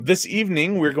This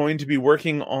evening, we're going to be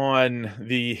working on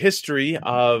the history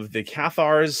of the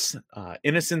Cathars,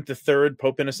 Innocent III,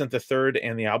 Pope Innocent III,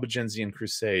 and the Albigensian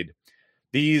Crusade.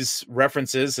 These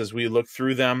references, as we look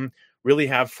through them, really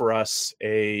have for us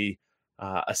a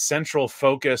central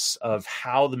focus of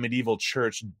how the medieval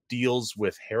church deals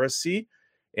with heresy.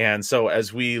 And so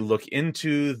as we look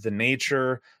into the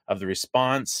nature of the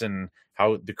response and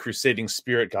how the crusading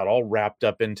spirit got all wrapped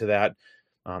up into that,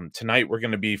 tonight we're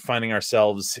going to be finding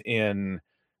ourselves in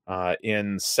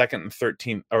second and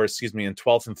 13th, or excuse me, in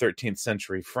 12th and 13th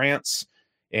century France,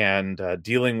 and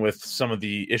dealing with some of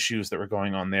the issues that were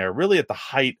going on there, really at the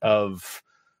height of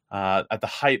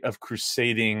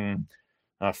crusading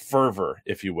fervor,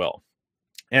 if you will.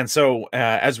 And so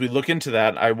as we look into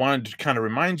that, I wanted to kind of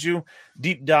remind you,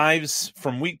 deep dives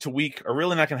from week to week are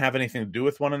really not going to have anything to do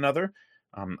with one another.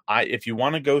 If you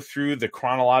want to go through the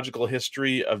chronological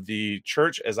history of the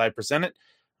church as I present it,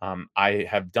 I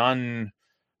have done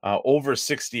over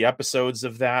 60 episodes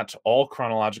of that, all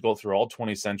chronological through all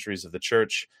 20 centuries of the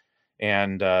church.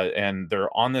 And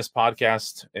they're on this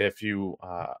podcast. If you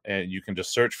can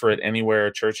just search for it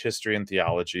anywhere, Church History and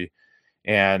Theology.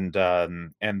 And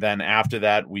then after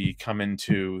that, we come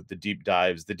into the deep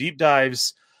dives. The deep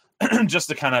dives, just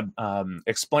to kind of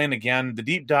explain again, the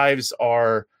deep dives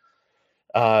are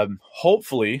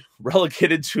hopefully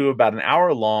relegated to about an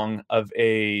hour long of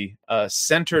a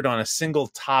centered on a single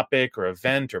topic or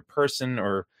event or person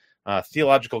or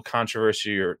theological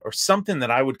controversy or something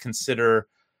that I would consider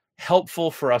helpful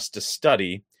for us to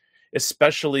study,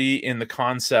 especially in the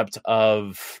concept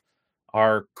of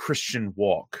our Christian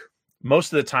walk.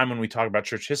 Most of the time when we talk about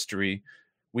church history,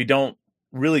 we don't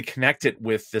really connect it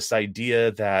with this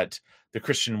idea that the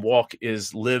Christian walk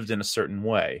is lived in a certain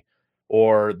way,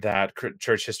 or that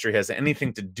church history has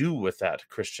anything to do with that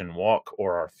Christian walk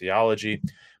or our theology.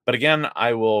 But again,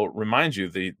 I will remind you,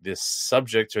 this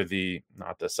subject, or the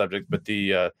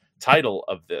title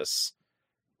of this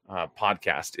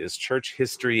podcast is Church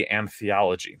History and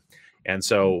Theology. And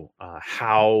so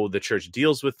how the church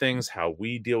deals with things, how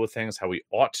we deal with things, how we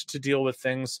ought to deal with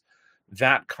things,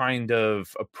 that kind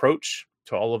of approach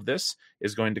to all of this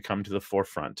is going to come to the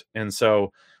forefront. And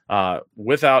so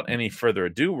without any further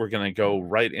ado, we're going to go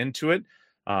right into it.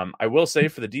 I will say,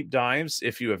 for the deep dives,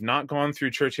 if you have not gone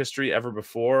through church history ever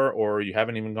before, or you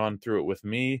haven't even gone through it with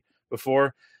me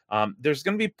before, there's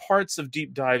going to be parts of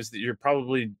deep dives that you're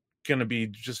probably going to be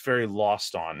just very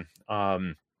lost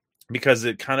on, because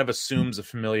it kind of assumes a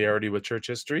familiarity with church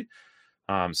history.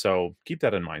 So keep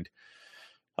that in mind.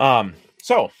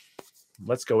 So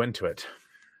let's go into it.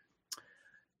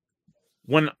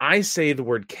 When I say the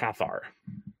word Cathar,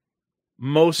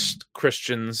 most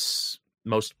Christians,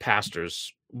 most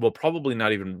pastors will probably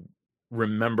not even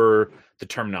remember the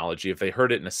terminology if they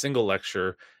heard it in a single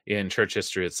lecture in church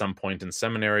history at some point in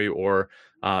seminary, or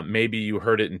maybe you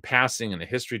heard it in passing in a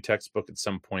history textbook at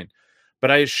some point.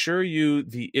 But I assure you,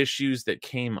 the issues that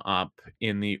came up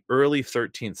in the early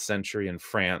 13th century in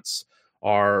France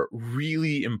are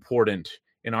really important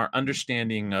in our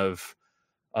understanding of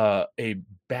a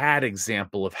bad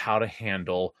example of how to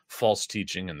handle false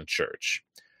teaching in the church.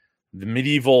 The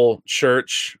medieval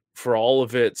church, for all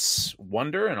of its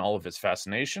wonder and all of its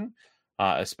fascination,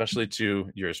 especially to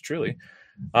yours truly,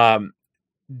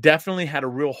 definitely had a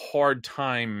real hard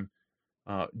time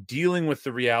dealing with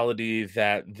the reality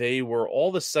that they were all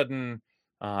of a sudden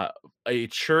a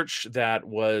church that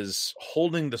was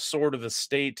holding the sword of the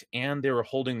state, and they were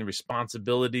holding the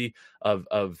responsibility of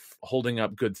holding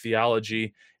up good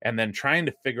theology, and then trying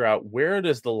to figure out, where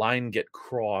does the line get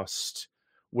crossed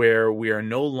where we are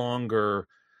no longer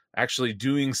actually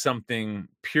doing something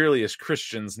purely as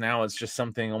Christians. Now it's just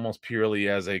something almost purely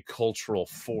as a cultural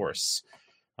force.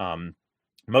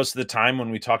 Most of the time when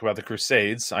we talk about the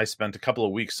Crusades, I spent a couple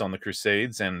of weeks on the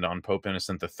Crusades and on Pope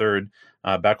Innocent III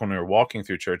back when we were walking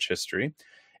through church history.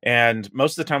 And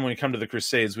most of the time when we come to the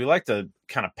Crusades, we like to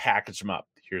kind of package them up.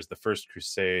 Here's the first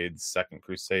Crusade, second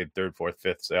Crusade, third, fourth,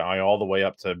 fifth, all the way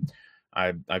up to,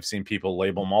 I've seen people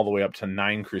label them all the way up to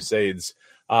 9 Crusades.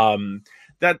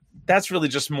 That's really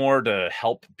just more to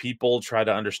help people try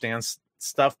to understand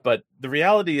stuff. But the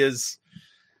reality is,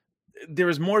 there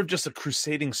is more of just a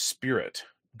crusading spirit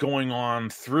going on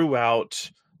throughout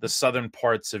the southern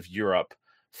parts of Europe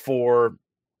for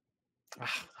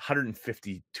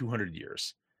 150, 200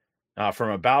 years, from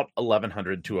about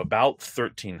 1100 to about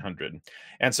 1300.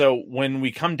 And so when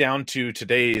we come down to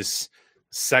today's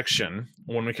section,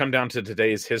 when we come down to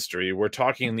today's history, we're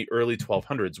talking in the early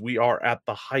 1200s. We are at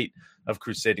the height of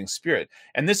crusading spirit.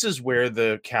 And this is where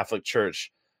the Catholic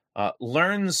Church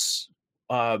learns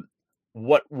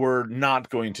what we're not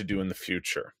going to do in the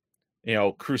future.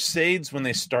 Crusades when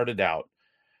they started out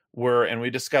were, and we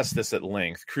discussed this at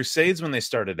length, Crusades when they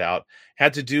started out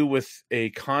had to do with a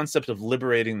concept of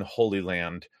liberating the Holy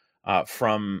Land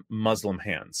from Muslim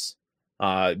hands.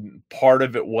 Part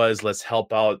of it was, let's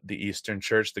help out the Eastern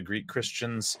Church, the Greek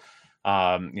Christians,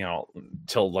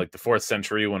 till like the 4th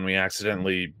century when we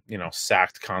accidentally,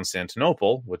 sacked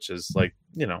Constantinople, which is like,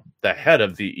 the head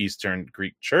of the Eastern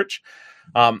Greek Church.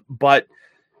 But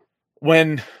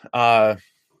when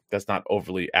that's not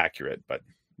overly accurate, but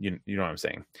you know what I'm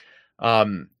saying.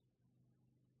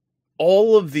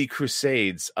 All of the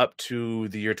Crusades up to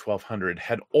the year 1200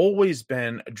 had always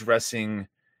been addressing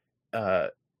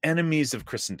enemies of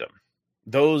Christendom,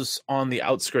 those on the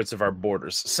outskirts of our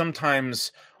borders,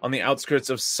 sometimes on the outskirts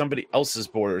of somebody else's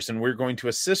borders, and we're going to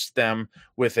assist them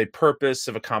with a purpose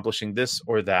of accomplishing this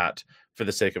or that for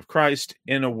the sake of Christ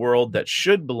in a world that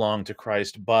should belong to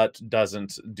Christ but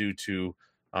doesn't, due to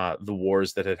the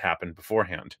wars that had happened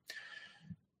beforehand.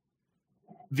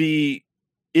 The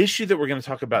issue that we're going to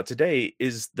talk about today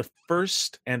is the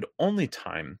first and only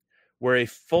time where a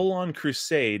full-on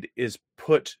crusade is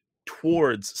put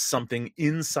towards something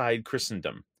inside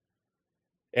Christendom.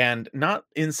 And not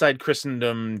inside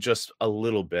Christendom just a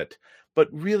little bit, but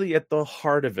really at the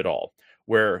heart of it all,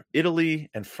 where Italy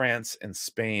and France and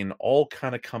Spain all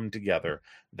kind of come together,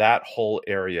 that whole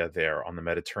area there on the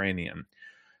Mediterranean.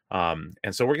 And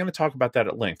so we're going to talk about that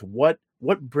at length. What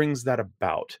brings that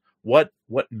about? What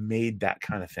made that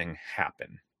kind of thing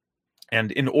happen?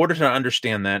 And in order to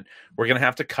understand that, we're going to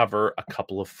have to cover a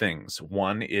couple of things.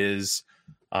 One is,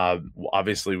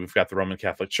 obviously, we've got the Roman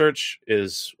Catholic Church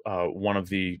is one of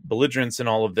the belligerents in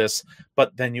all of this,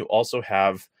 but then you also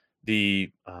have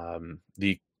the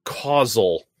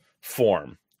causal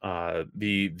form,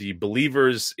 the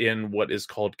believers in what is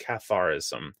called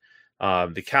Catharism,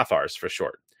 the Cathars for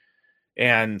short.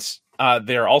 And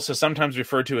they're also sometimes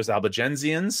referred to as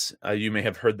Albigensians. You may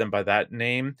have heard them by that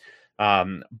name.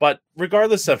 But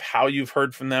regardless of how you've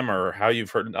heard from them or how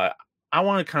you've heard, I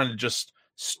want to kind of just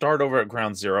start over at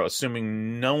ground zero,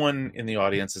 assuming no one in the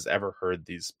audience has ever heard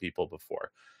these people before.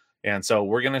 And so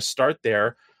we're going to start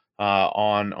there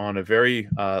on a very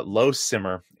low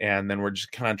simmer, and then we're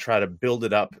just kind of try to build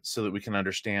it up so that we can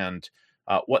understand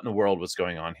what in the world was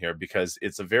going on here, because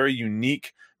it's a very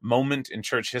unique moment in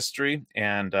church history,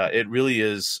 and it really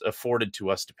is afforded to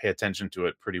us to pay attention to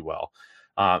it pretty well.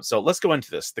 So let's go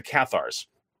into this. The Cathars.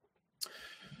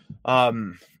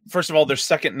 First of all, their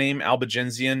second name,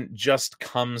 Albigensian, just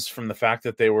comes from the fact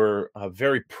that they were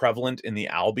very prevalent in the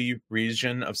Albi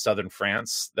region of southern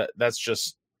France. That's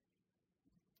just,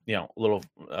 a little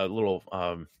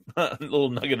little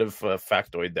nugget of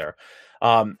factoid there.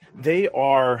 They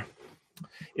are,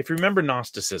 if you remember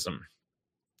Gnosticism,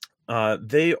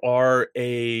 they are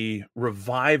a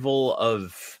revival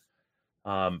of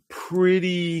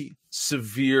pretty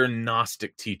severe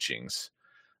Gnostic teachings.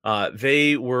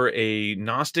 They were a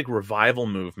Gnostic revival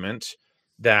movement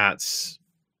that's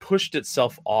pushed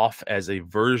itself off as a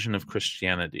version of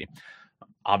Christianity.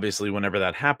 Obviously, whenever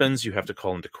that happens, you have to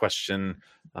call into question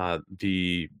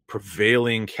the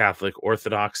prevailing Catholic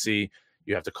orthodoxy.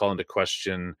 You have to call into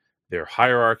question their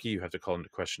hierarchy. You have to call into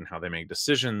question how they make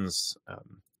decisions.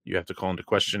 You have to call into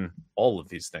question all of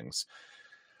these things.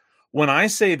 When I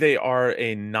say they are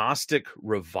a Gnostic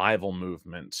revival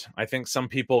movement, I think some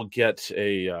people get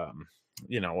a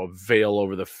veil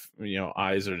over the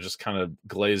eyes, are just kind of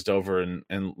glazed over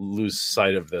and lose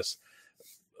sight of this.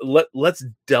 Let's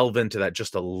delve into that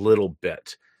just a little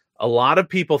bit. A lot of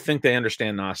people think they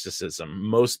understand Gnosticism.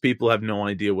 Most people have no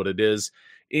idea what it is.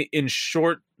 In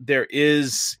short, there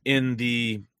is in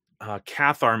the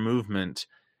Cathar movement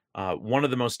one of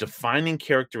the most defining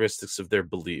characteristics of their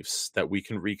beliefs that we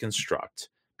can reconstruct,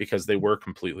 because they were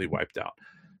completely wiped out.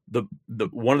 The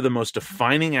one of the most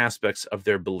defining aspects of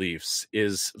their beliefs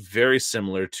is very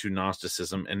similar to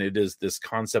Gnosticism, and it is this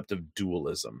concept of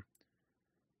dualism.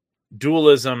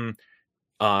 Dualism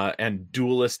and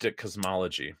dualistic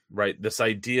cosmology, right? This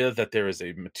idea that there is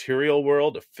a material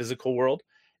world, a physical world,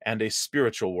 and a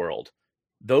spiritual world.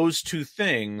 Those two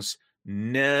things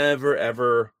never,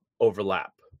 ever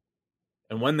overlap.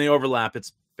 And when they overlap,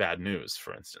 it's bad news,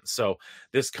 for instance. So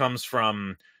this comes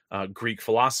from Greek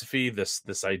philosophy,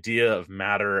 this idea of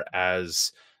matter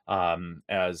as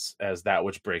that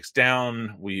which breaks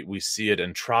down. We see it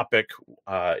entropic.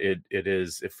 It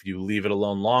is, if you leave it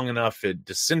alone long enough, it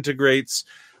disintegrates.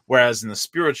 Whereas in the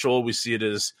spiritual, we see it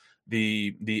as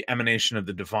the emanation of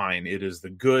the divine. It is the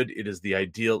good. It is the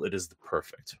ideal. It is the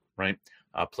perfect, right?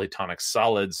 Platonic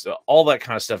solids, all that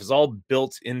kind of stuff is all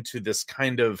built into this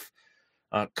kind of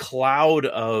cloud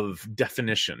of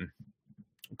definition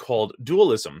called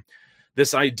dualism.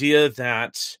 This idea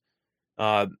that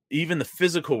even the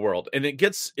physical world, and it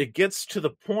gets to the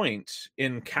point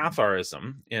in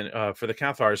Catharism, in for the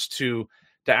Cathars to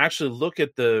actually look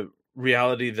at the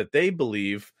reality that they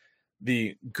believe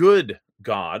the good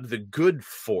God, the good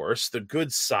force, the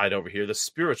good side over here, the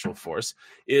spiritual force,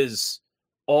 is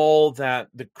all that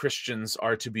the Christians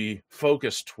are to be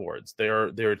focused towards.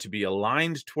 They're to be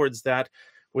aligned towards that,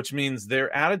 which means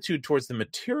their attitude towards the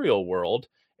material world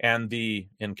and the,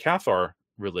 in Cathar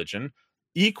religion,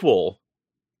 equal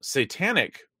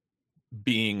satanic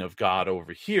being of God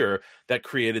over here that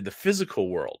created the physical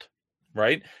world,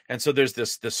 right? And so there's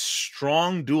this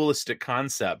strong dualistic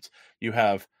concept. You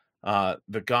have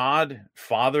the God,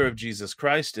 Father of Jesus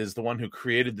Christ, is the one who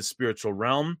created the spiritual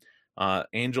realm,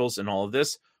 angels and all of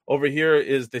this. Over here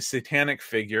is the satanic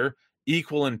figure,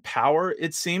 equal in power,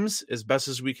 it seems, as best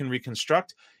as we can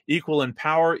reconstruct, equal in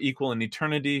power, equal in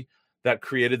eternity, that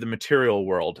created the material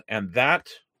world. And that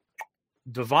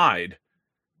divide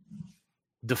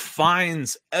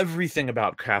defines everything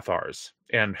about Cathars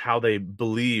and how they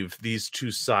believe these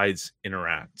two sides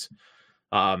interact.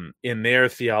 In their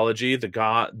theology,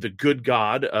 the good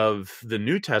God of the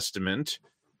New Testament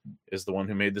is the one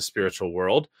who made the spiritual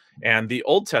world, and the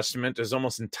Old Testament is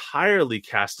almost entirely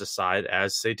cast aside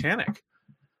as satanic.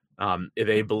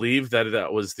 They believe that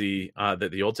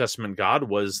that the Old Testament God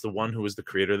was the one who was the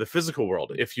creator of the physical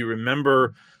world. If you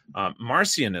remember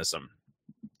Marcionism,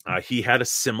 he had a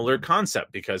similar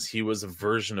concept because he was a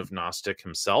version of Gnostic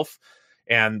himself.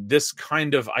 And this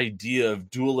kind of idea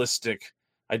of dualistic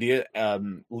idea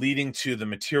leading to the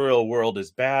material world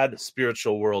is bad,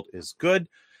 spiritual world is good.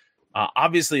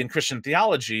 Obviously, in Christian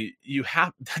theology,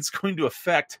 that's going to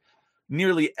affect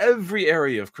nearly every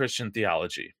area of Christian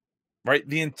theology, right?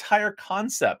 The entire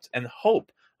concept and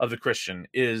hope of the Christian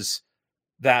is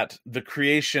that the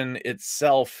creation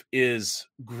itself is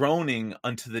groaning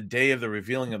unto the day of the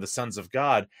revealing of the sons of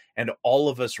God, and all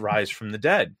of us rise from the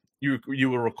dead. You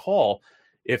will recall,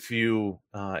 if you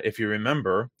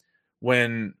remember,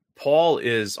 when Paul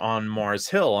is on Mars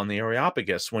Hill on the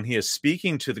Areopagus, when he is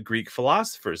speaking to the Greek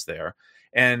philosophers there,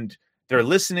 and they're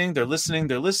listening,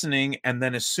 and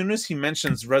then as soon as he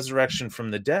mentions resurrection from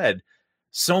the dead,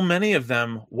 so many of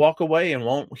them walk away and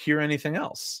won't hear anything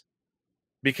else.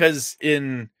 Because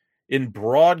in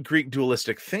broad Greek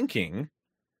dualistic thinking,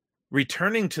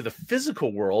 returning to the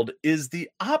physical world is the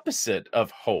opposite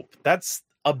of hope. That's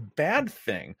a bad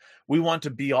thing. We want to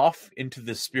be off into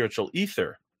the spiritual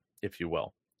ether, if you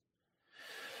will.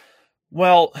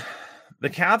 Well, the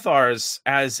Cathars,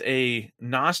 as a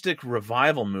Gnostic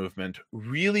revival movement,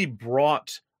 really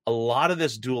brought a lot of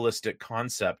this dualistic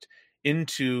concept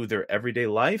into their everyday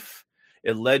life.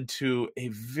 It led to a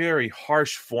very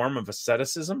harsh form of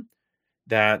asceticism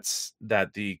that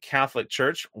the Catholic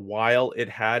Church, while it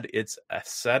had its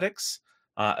ascetics,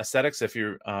 if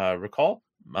you recall,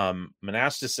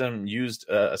 monasticism used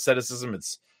asceticism,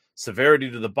 its severity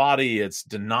to the body, its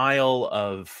denial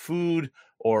of food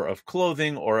or of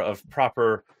clothing or of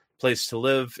proper place to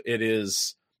live. It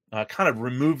is kind of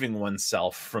removing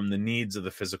oneself from the needs of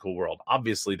the physical world.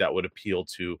 Obviously, that would appeal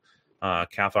to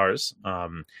Cathars.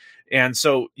 And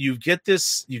so you get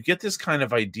this kind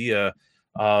of idea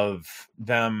of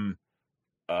them,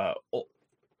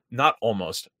 not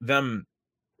almost, them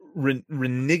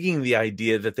reneging the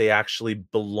idea that they actually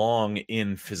belong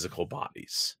in physical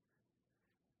bodies.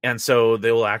 And so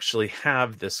they will actually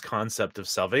have this concept of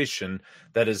salvation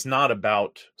that is not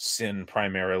about sin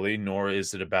primarily, nor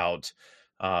is it about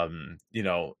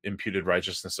imputed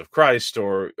righteousness of Christ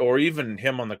or even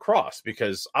him on the cross,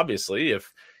 because obviously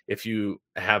if you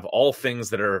have all things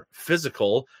that are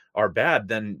physical are bad,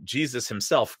 then Jesus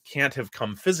himself can't have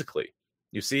come physically.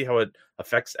 You see how it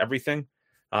affects everything?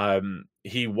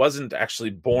 He wasn't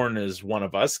actually born as one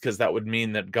of us, because that would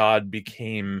mean that God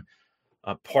became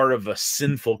a part of a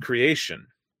sinful creation.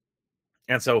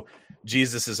 And so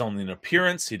Jesus is only an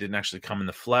appearance. He didn't actually come in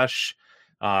the flesh.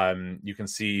 You can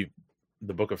see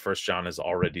the book of First John is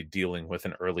already dealing with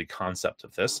an early concept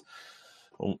of this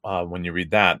when you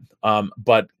read that.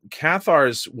 But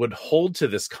Cathars would hold to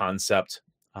this concept.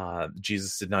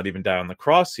 Jesus did not even die on the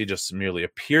cross. He just merely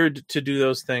appeared to do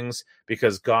those things,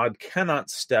 because God cannot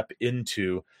step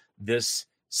into this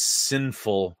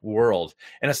sinful world.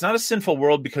 And it's not a sinful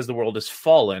world because the world is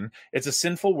fallen. It's a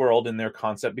sinful world in their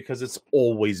concept because it's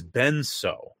always been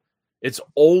so. It's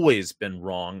always been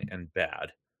wrong and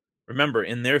bad. Remember,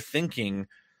 in their thinking,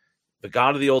 the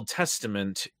God of the Old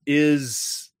Testament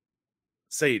is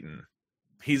Satan.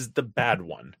 He's the bad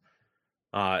one.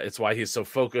 It's why he's so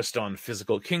focused on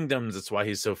physical kingdoms. It's why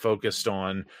he's so focused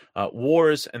on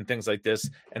wars and things like this.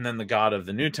 And then the God of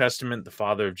the New Testament, the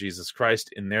Father of Jesus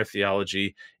Christ, in their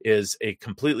theology, is a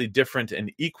completely different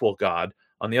and equal God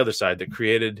on the other side that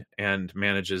created and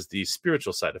manages the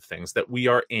spiritual side of things that we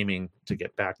are aiming to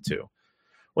get back to.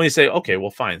 When you say, okay, well,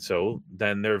 fine. So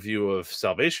then their view of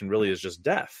salvation really is just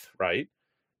death, right?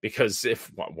 Because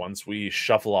if once we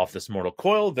shuffle off this mortal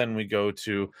coil, then we go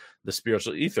to the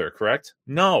spiritual ether, correct?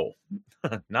 No,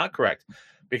 not correct.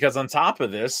 Because on top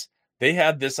of this, they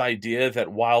had this idea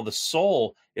that while the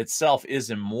soul itself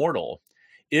is immortal,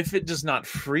 if it does not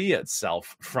free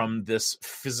itself from this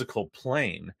physical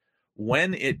plane,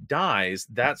 when it dies,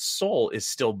 that soul is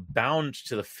still bound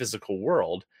to the physical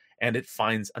world, and it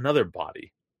finds another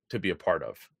body to be a part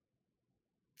of.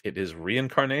 It is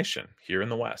reincarnation here in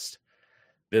the West.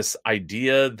 This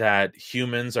idea that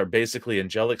humans are basically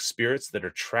angelic spirits that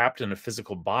are trapped in a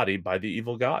physical body by the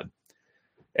evil God.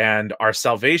 And our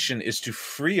salvation is to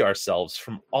free ourselves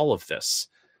from all of this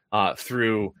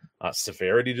through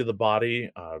severity to the body,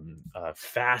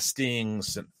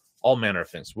 fastings, and all manner of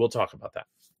things. We'll talk about that.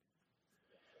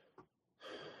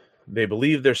 They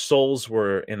believe their souls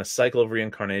were in a cycle of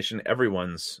reincarnation.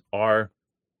 Everyone's are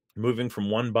moving from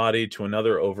one body to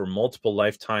another over multiple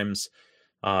lifetimes.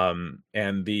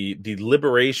 And the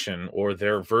liberation, or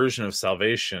their version of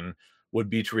salvation, would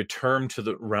be to return to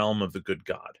the realm of the good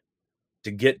God,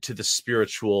 to get to the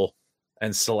spiritual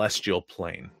and celestial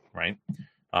plane, right?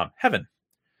 Heaven.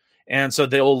 And so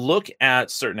they'll look at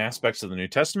certain aspects of the New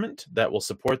Testament that will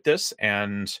support this,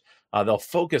 and they'll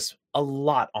focus a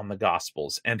lot on the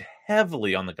Gospels and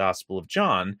heavily on the Gospel of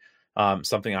John,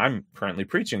 something I'm currently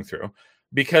preaching through,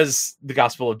 because the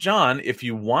Gospel of John, if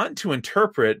you want to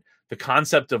interpret the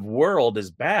concept of world as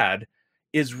bad,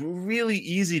 is really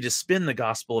easy to spin the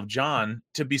Gospel of John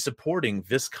to be supporting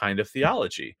this kind of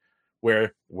theology,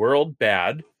 where world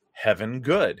bad, heaven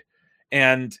good.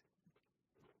 And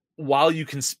while you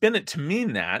can spin it to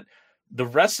mean that, the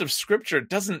rest of Scripture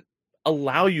doesn't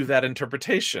allow you that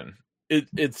interpretation.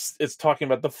 It's talking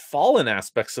about the fallen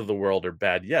aspects of the world are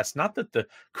bad. Yes, not that the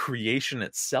creation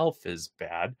itself is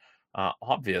bad,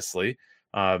 obviously.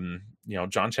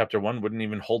 John chapter 1 wouldn't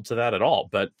even hold to that at all.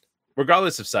 But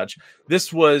regardless of such,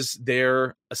 this was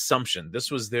their assumption.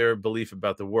 This was their belief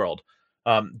about the world.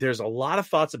 There's a lot of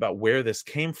thoughts about where this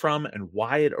came from and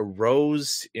why it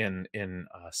arose in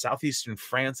southeastern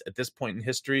France at this point in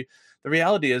history. The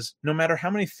reality is, no matter how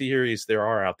many theories there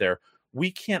are out there, we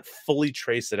can't fully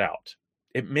trace it out.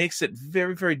 It makes it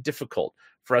very, very difficult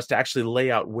for us to actually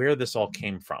lay out where this all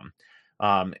came from.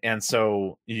 And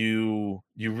so you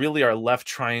really are left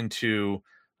trying to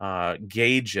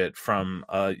gauge it from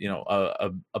a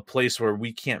place where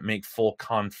we can't make full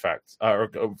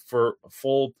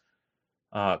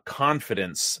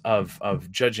confidence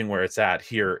of judging where it's at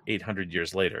here 800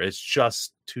 years later. It's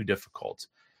just too difficult.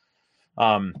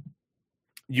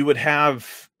 You would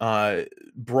have,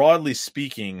 broadly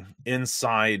speaking,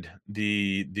 inside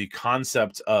the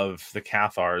concept of the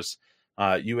Cathars,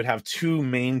 you would have two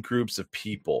main groups of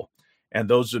people, and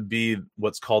those would be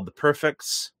what's called the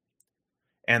perfects,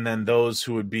 and then those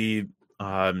who would be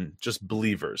just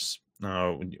believers,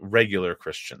 regular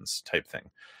Christians type thing.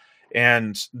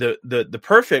 And the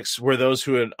perfects were those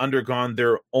who had undergone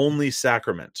their only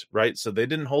sacrament, right? So they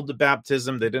didn't hold to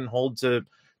baptism, they didn't hold to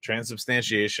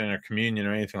transubstantiation or communion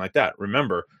or anything like that.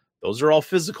 Remember, those are all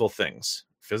physical things.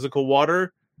 Physical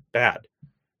water, bad.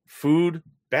 Food,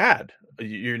 bad.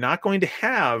 You're not going to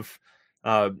have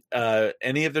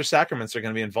any of their sacraments are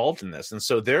going to be involved in this. And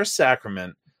so their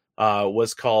sacrament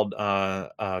was called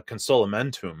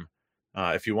consolamentum.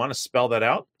 If you want to spell that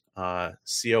out,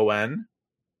 CONSOLAMENTUM.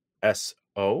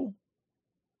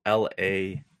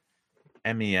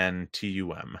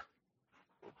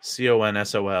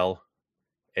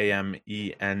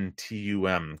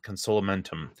 CONSOLAMENTUM,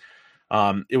 consolamentum.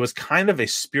 It was kind of a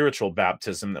spiritual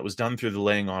baptism that was done through the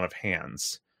laying on of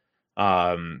hands.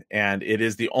 And it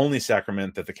is the only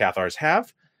sacrament that the Cathars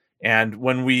have. And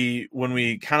when we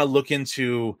kind of look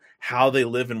into how they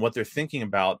live and what they're thinking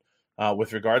about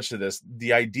with regards to this,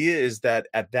 the idea is that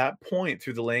at that point,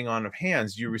 through the laying on of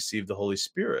hands, you receive the Holy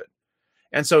Spirit.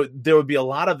 And so there would be a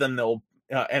lot of them that will,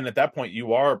 and at that point,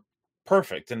 you are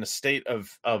perfect in a state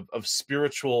of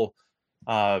spiritual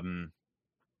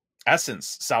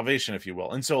essence, salvation, if you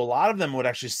will. And so a lot of them would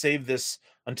actually save this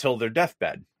until their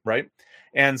deathbed, right?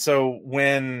 And so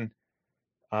when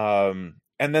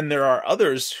and then there are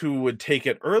others who would take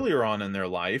it earlier on in their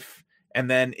life and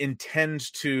then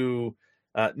intend to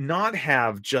not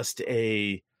have just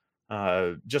a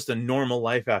normal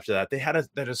life after that. They had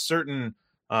a certain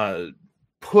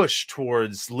push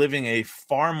towards living a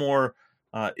far more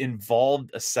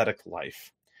involved ascetic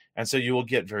life. And so you will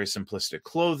get very simplistic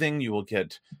clothing. You will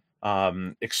get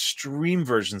extreme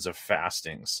versions of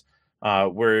fastings,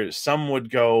 where some would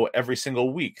go every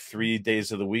single week, 3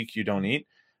 days of the week you don't eat.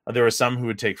 There were some who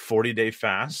would take 40-day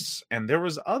fasts, and there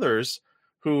was others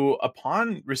who,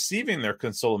 upon receiving their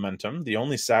consolamentum, the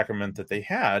only sacrament that they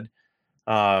had,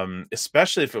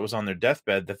 especially if it was on their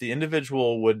deathbed, that the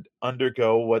individual would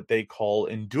undergo what they call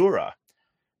endura,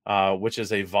 which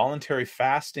is a voluntary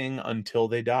fasting until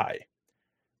they die.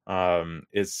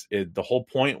 The whole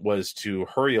point was to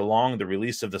hurry along the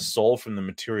release of the soul from the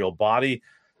material body,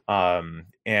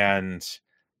 and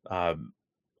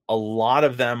a lot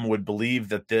of them would believe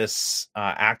that this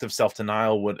act of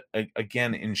self-denial would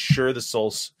again ensure the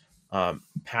soul's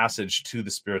passage to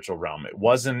the spiritual realm. It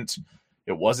wasn't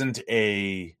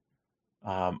a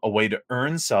way to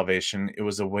earn salvation. It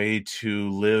was a way to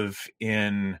live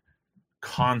in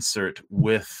concert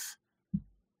with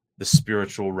the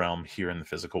spiritual realm here in the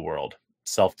physical world.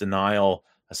 Self-denial,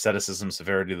 asceticism,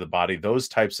 severity of the body, those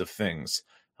types of things,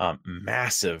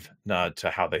 massive to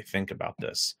how they think about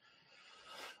this.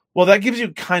 Well, that gives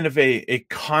you kind of a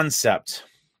concept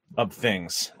of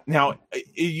things. Now,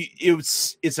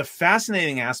 it's a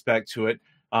fascinating aspect to it.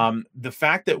 The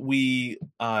fact that we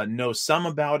know some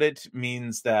about it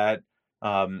means that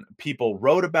people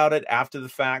wrote about it after the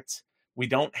fact. We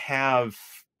don't have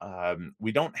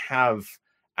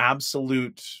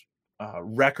absolute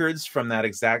records from that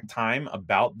exact time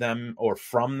about them or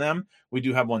from them. We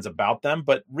do have ones about them,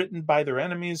 but written by their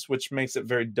enemies, which makes it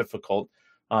very difficult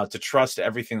to trust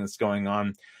everything that's going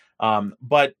on.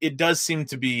 But it does seem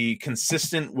to be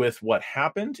consistent with what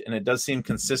happened, and it does seem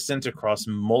consistent across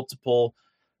multiple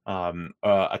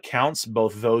accounts,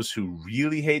 both those who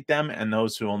really hate them and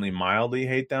those who only mildly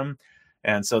hate them.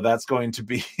 And so that's going to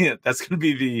be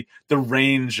the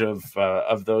range of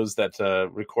those that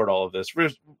record all of this,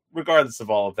 regardless of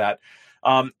all of that.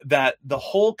 That the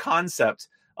whole concept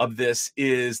of this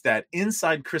is that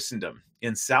inside Christendom,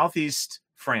 in Southeast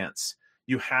France,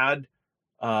 you had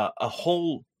a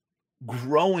whole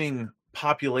growing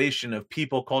population of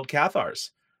people called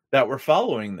Cathars that were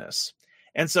following this.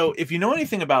 And so if you know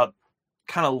anything about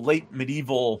kind of late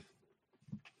medieval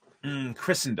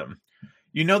Christendom,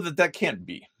 you know that can't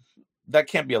be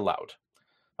allowed.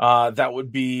 That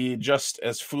would be just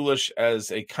as foolish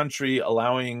as a country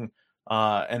allowing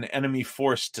an enemy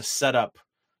force to set up,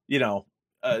 down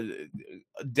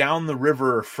the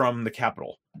river from the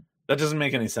capital. That doesn't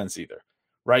make any sense either,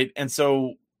 right? And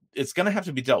so it's going to have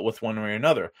to be dealt with one way or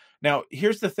another. Now,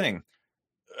 here's the thing.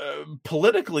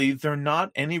 Politically, they're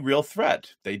not any real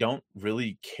threat. They don't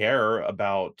really care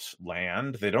about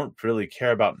land. They don't really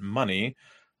care about money.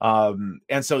 And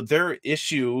so their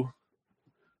issue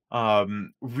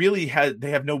they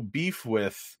have no beef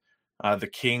with the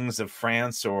kings of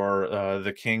France or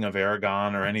the king of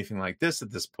Aragon or anything like this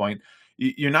at this point.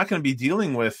 You're not going to be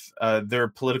dealing with their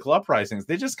political uprisings.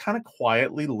 They just kind of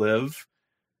quietly live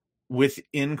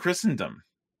within Christendom.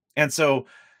 And so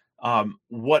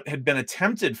what had been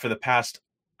attempted for the past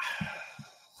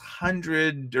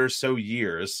 100 or so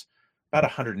years, about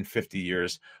 150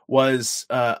 years, was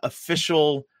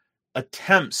official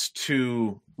attempts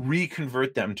to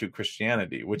reconvert them to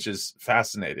Christianity, which is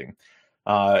fascinating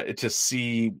to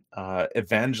see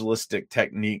evangelistic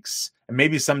techniques. And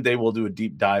maybe someday we'll do a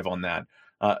deep dive on that.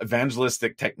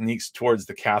 Evangelistic techniques towards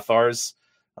the Cathars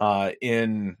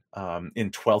in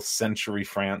 12th century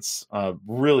France.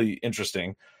 Really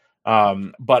interesting.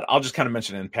 But I'll just kind of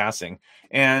mention it in passing.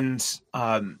 And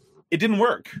it didn't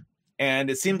work. And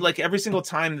it seemed like every single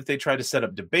time that they tried to set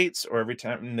up debates, or every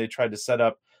time they tried to set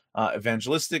up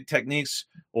evangelistic techniques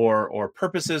or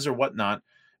purposes or whatnot,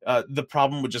 the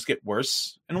problem would just get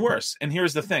worse and worse. And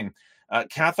here's the thing.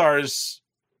 Cathars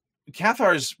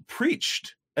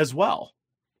preached as well.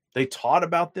 They taught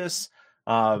about this,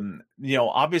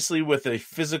 obviously with a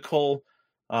physical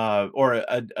or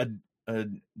a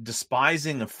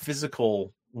despising of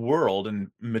physical world and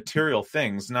material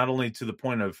things, not only to the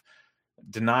point of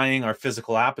denying our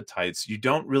physical appetites. You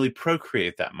don't really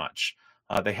procreate that much.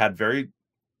 They had very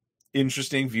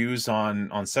interesting views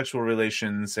on sexual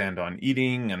relations and on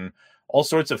eating and all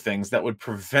sorts of things that would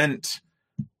prevent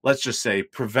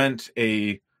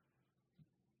a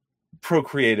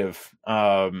procreative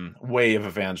way of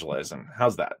evangelizing.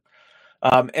 How's that?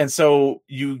 And so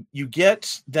you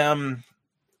get them.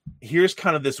 Here's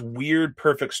kind of this weird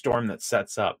perfect storm that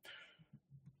sets up.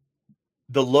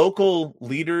 The local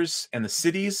leaders and the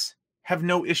cities have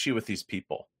no issue with these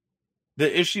people.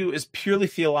 The issue is purely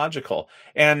theological.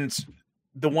 And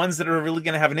the ones that are really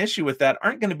going to have an issue with that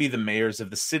aren't going to be the mayors of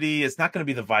the city. It's not going to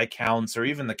be the viscounts or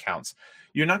even the counts.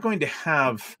 You're not going to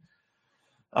have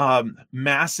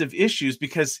massive issues,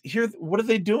 because here, what are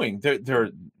they doing?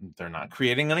 They're not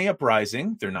creating any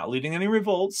uprising. They're not leading any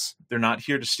revolts. They're not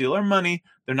here to steal our money.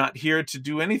 They're not here to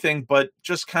do anything but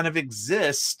just kind of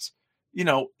exist,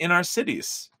 in our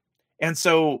cities. And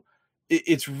so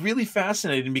it's really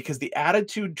fascinating, because the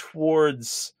attitude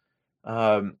towards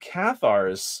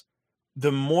Cathars,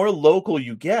 the more local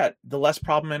you get, the less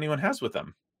problem anyone has with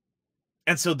them.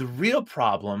 And so the real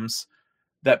problems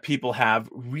that people have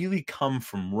really come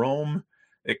from Rome.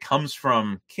 It comes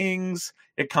from kings.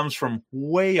 It comes from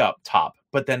way up top.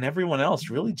 But then everyone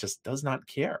else really just does not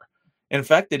care. In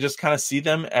fact, they just kind of see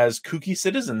them as kooky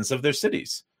citizens of their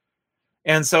cities.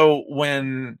 And so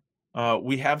when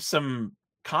we have some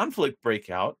conflict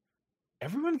break out,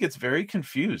 everyone gets very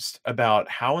confused about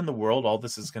how in the world all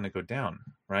this is going to go down,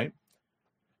 right?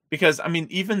 Because, I mean,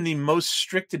 even the most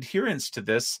strict adherents to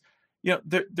this,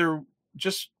 they're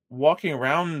just walking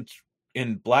around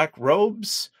in black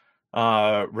robes,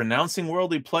 renouncing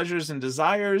worldly pleasures and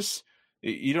desires.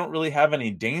 You don't really have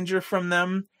any danger from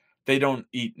them. They don't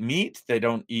eat meat. They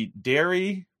don't eat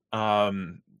dairy.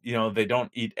 They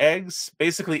don't eat eggs.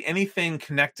 Basically anything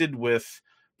connected with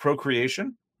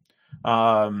procreation.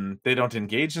 They don't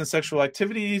engage in sexual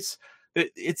activities.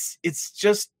 It's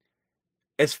just,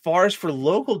 as far as for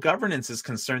local governance is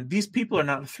concerned, these people are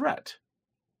not a threat.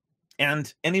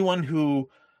 And anyone who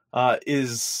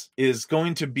is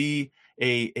going to be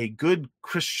a good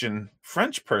Christian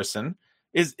French person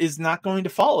is not going to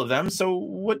follow them. So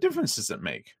what difference does it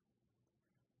make?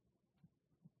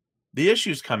 The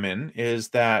issues come in is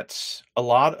that a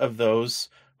lot of those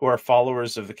who are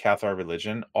followers of the Cathar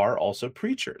religion are also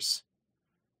preachers.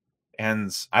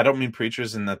 And I don't mean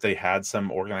preachers in that they had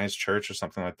some organized church or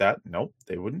something like that. Nope,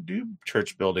 they wouldn't do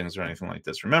church buildings or anything like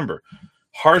this. Remember,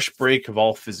 harsh break of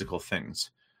all physical things.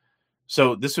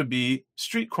 So this would be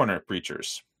street corner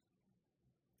preachers,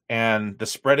 and the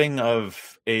spreading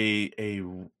of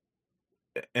an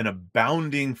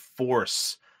abounding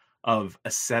force of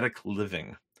ascetic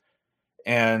living,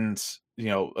 and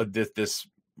this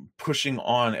pushing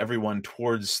on everyone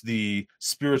towards the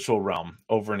spiritual realm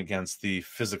over and against the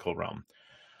physical realm.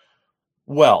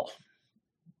 Well,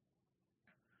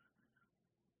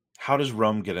 how does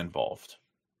Rome get involved?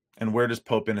 And where does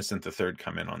Pope Innocent III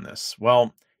come in on this?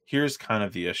 Well, here's kind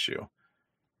of the issue.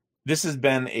 This has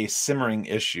been a simmering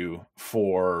issue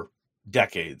for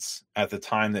decades at the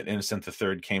time that Innocent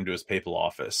III came to his papal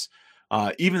office.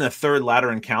 Even the Third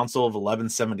Lateran Council of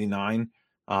 1179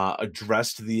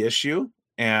 addressed the issue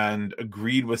and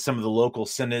agreed with some of the local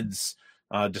synods'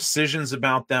 decisions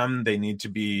about them. They need to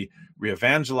be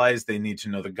re-evangelized. They need to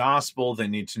know the gospel. They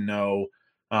need to know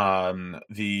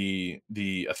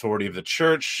the authority of the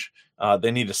church.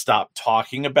 They need to stop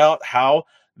talking about how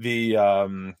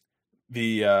can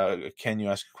you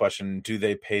ask a question? Do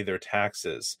they pay their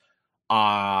taxes?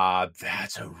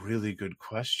 That's a really good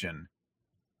question.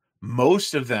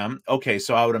 Most of them, okay,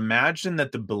 so I would imagine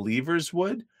that the believers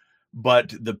would,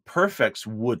 but the perfects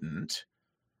wouldn't,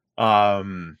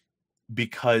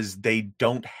 because they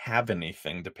don't have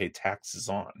anything to pay taxes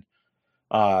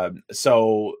on.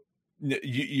 So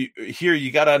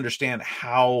you got to understand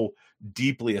how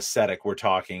deeply ascetic we're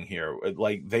talking here.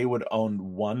 Like, they would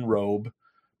own one robe,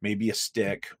 maybe a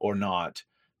stick or not,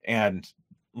 and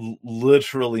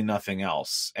literally nothing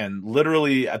else. And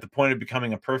literally at the point of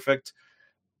becoming a perfect,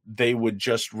 they would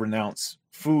just renounce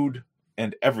food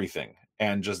and everything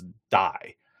and just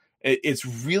die. It's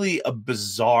really a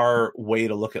bizarre way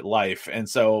to look at life. And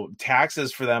so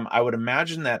taxes for them, I would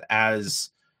imagine that as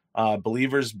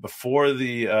believers before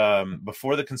the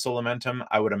Consolamentum,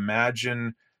 I would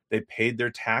imagine they paid their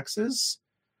taxes.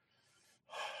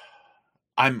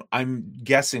 I'm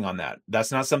guessing on that.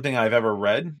 That's not something I've ever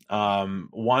read.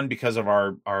 One, because of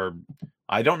our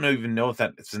I don't even know if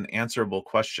that it's an answerable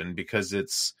question, because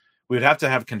we would have to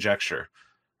have conjecture,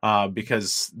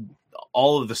 because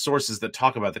all of the sources that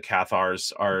talk about the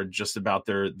Cathars are just about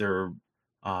their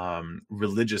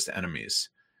religious enemies.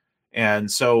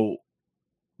 And so,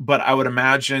 but I would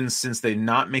imagine, since they're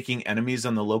not making enemies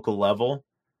on the local level,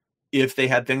 if they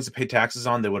had things to pay taxes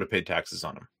on, they would have paid taxes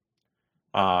on them.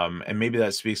 And maybe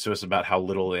that speaks to us about how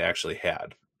little they actually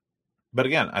had. But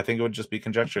again, I think it would just be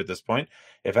conjecture at this point.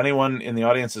 If anyone in the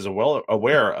audience is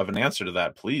aware of an answer to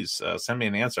that, please send me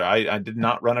an answer. I did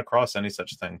not run across any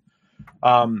such thing.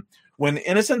 When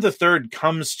Innocent III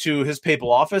comes to his papal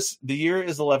office, the year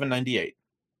is 1198,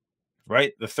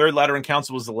 right? The Third Lateran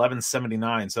Council was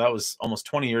 1179, so that was almost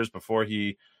 20 years before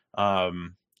he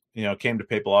came to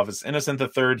papal office. Innocent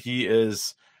III, he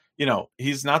is,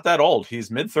 he's not that old.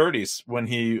 He's mid-30s when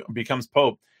he becomes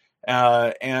pope.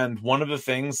 And one of the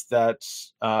things that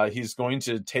he's going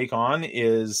to take on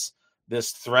is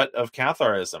this threat of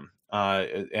Catharism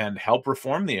and help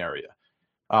reform the area.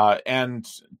 And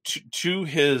to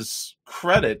his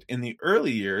credit, in the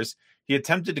early years, he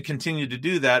attempted to continue to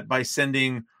do that by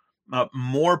sending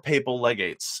more papal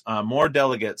legates, more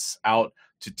delegates out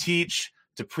to teach,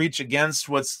 to preach against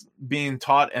what's being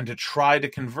taught, and to try to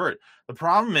convert. The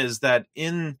problem is that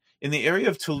in the area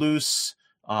of Toulouse,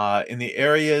 in the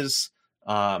areas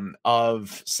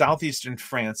of southeastern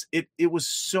France, it was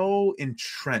so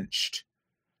entrenched,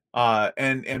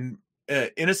 and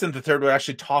Innocent III would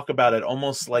actually talk about it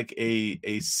almost like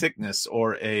a sickness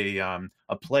or a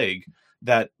plague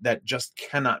that just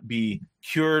cannot be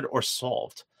cured or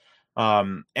solved.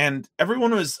 And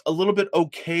everyone was a little bit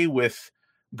okay with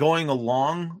going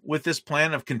along with this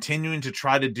plan of continuing to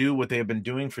try to do what they have been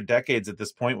doing for decades at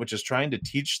this point, which is trying to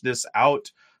teach this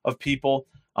out of people.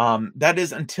 That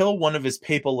is until one of his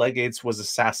papal legates was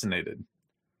assassinated.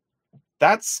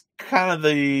 That's kind of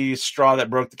the straw that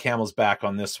broke the camel's back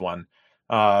on this one.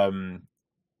 And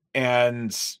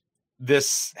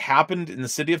this happened in the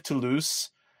city of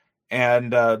Toulouse.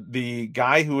 And the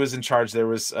guy who was in charge there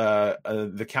was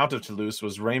the Count of Toulouse,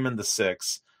 was Raymond VI.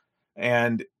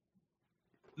 And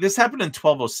this happened in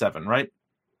 1207, right?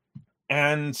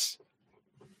 And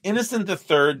Innocent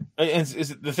III,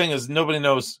 the thing is, nobody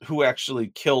knows who actually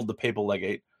killed the papal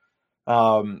legate.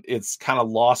 It's kind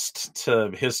of lost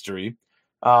to history.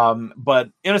 But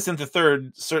Innocent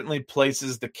III certainly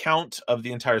places the count of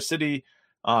the entire city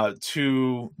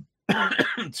to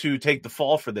take the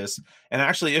fall for this, and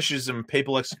actually issues him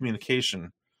papal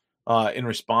excommunication in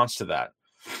response to that.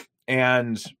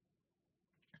 And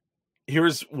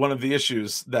here's one of the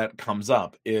issues that comes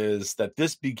up, is that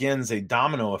this begins a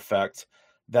domino effect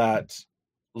that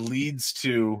leads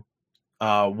to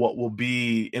what will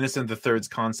be Innocent III's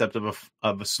concept of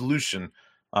a solution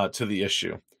to the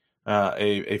issue,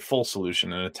 a full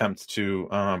solution, an attempt to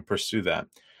pursue that.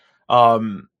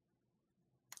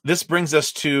 This brings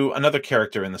us to another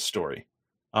character in the story,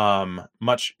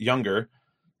 much younger,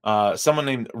 someone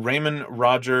named Raymond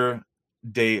Roger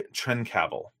de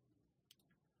Trencavel.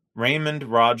 Raymond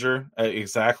Roger,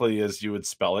 exactly as you would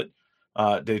spell it,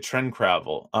 de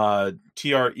Trencavel,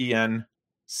 Trencavel,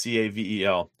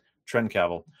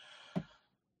 Trencavel.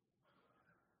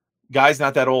 Guy's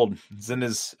not that old. He's in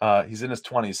his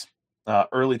 20s,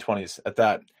 early 20s at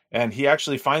that. And he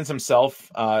actually finds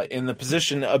himself in the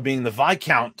position of being the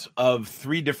Viscount of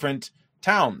 3 different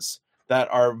towns that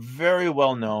are very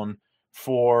well known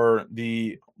for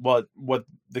what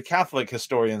the Catholic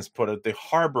historians put it, the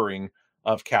harboring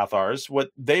of Cathars.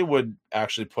 What they would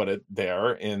actually put it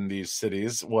there in these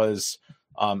cities was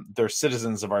they're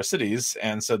citizens of our cities,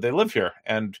 and so they live here,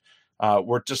 and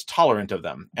we're just tolerant of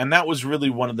them. And that was really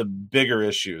one of the bigger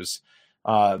issues,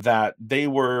 that they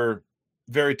were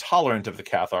very tolerant of the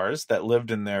Cathars that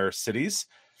lived in their cities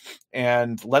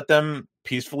and let them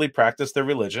peacefully practice their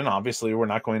religion. Obviously, we're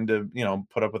not going to,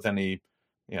 put up with any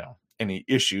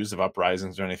issues of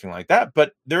uprisings or anything like that.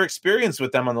 But their experience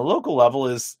with them on the local level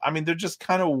is, they're just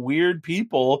kind of weird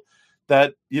people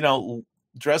that,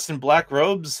 dress in black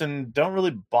robes and don't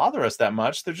really bother us that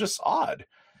much. They're just odd.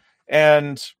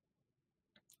 And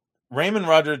Raymond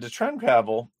Roger de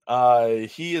Trencavel,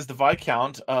 he is the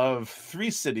Viscount of 3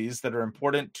 cities that are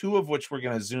important, 2 of which we're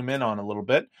going to zoom in on a little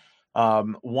bit.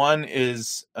 One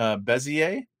is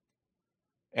Béziers,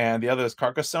 and the other is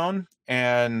Carcassonne,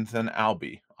 and then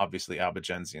Albi, obviously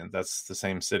Albigensian. That's the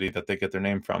same city that they get their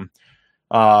name from.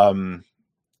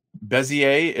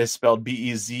 Béziers is spelled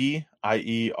Beziers,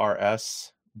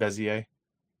 Béziers.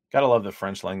 Gotta love the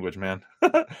French language, man.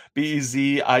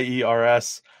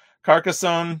 Beziers.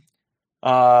 Carcassonne,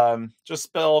 just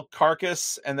spell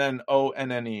carcass and then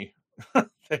ONNE.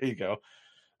 There you go.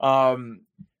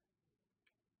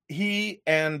 He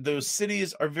and those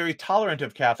cities are very tolerant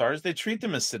of Cathars. They treat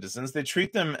them as citizens. They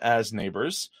treat them as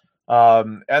neighbors.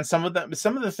 And some of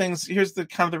the things, here's the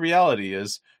kind of the reality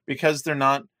is, because they're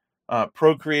not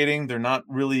procreating, they're not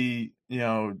really,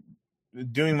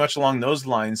 doing much along those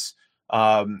lines.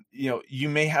 You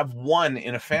may have one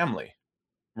in a family,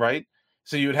 right?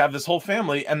 So you would have this whole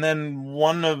family, and then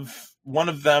one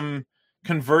of them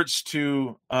converts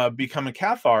to become a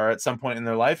Cathar at some point in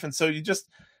their life. And so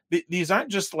these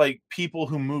aren't just like people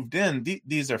who moved in.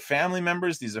 These are family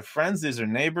members. These are friends. These are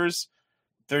neighbors.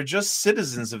 They're just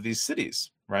citizens of these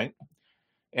cities, right?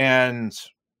 And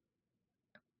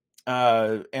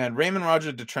Raymond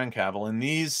Roger de Trencavel in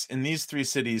these 3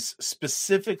 cities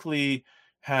specifically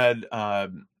had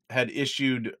had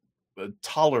issued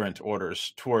tolerant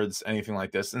orders towards anything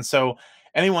like this. And so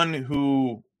anyone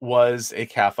who was a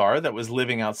Cathar that was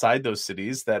living outside those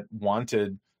cities that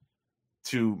wanted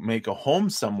to make a home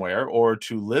somewhere or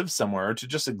to live somewhere or to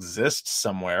just exist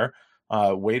somewhere,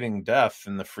 waiting death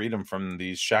and the freedom from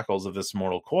these shackles of this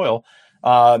mortal coil,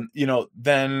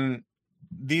 then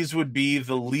these would be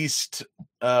the least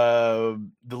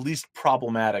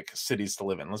problematic cities to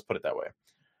live in. Let's put it that way.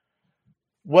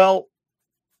 Well,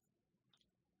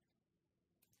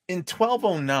 in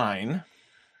 1209,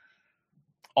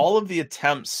 all of the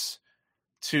attempts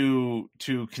to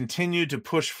continue to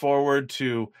push forward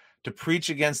to preach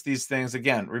against these things,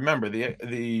 again, remember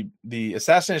the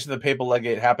assassination of the papal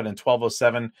legate happened in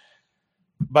 1207.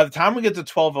 By the time we get to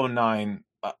 1209,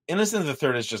 Innocent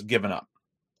III has just given up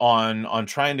on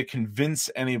trying to convince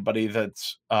anybody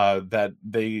that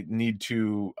they need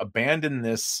to abandon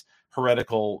this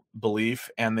heretical belief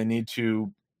and they need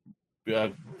to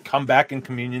come back in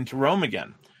communion to Rome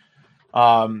again.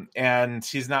 And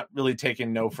he's not really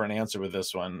taking no for an answer with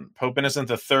this one. Pope Innocent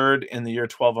III in the year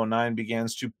 1209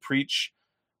 begins to preach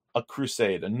a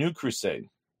crusade, a new crusade.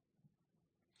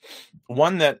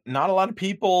 One that not a lot of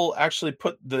people actually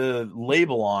put the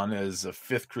label on as a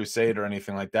fifth crusade or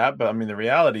anything like that. But I mean, the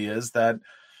reality is that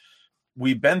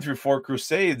we've been through 4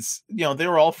 crusades. They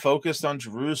were all focused on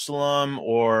Jerusalem,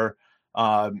 or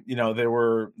they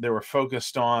were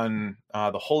focused on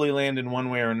the Holy Land in one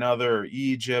way or another, or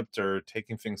Egypt, or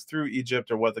taking things through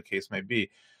Egypt, or what the case may be.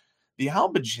 The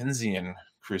Albigensian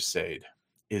crusade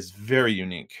is very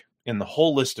unique in the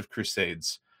whole list of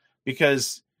crusades,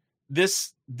 because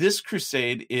this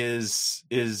crusade is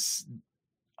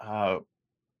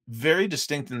very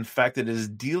distinct in the fact that it is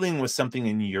dealing with something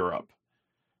in Europe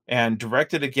and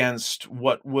directed against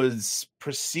what was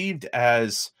perceived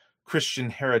as Christian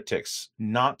heretics,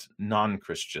 not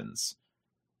non-Christians.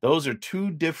 Those are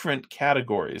 2 different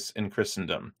categories in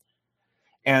Christendom.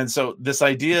 And so this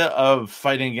idea of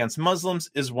fighting against Muslims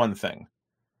is one thing.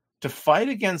 To fight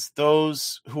against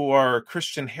those who are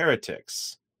Christian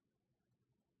heretics,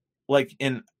 like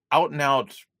in out and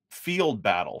out field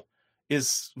battle,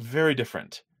 is very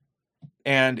different.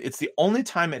 And it's the only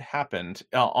time it happened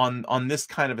on this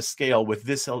kind of a scale with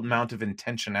this amount of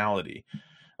intentionality.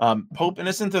 Pope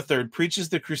Innocent III preaches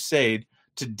the crusade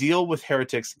to deal with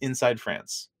heretics inside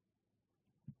France.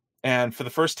 And for the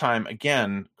first time,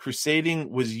 again,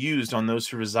 crusading was used on those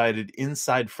who resided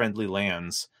inside friendly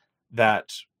lands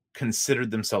that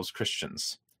considered themselves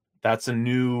Christians. That's a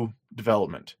new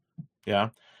development. Yeah.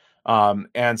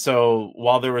 And so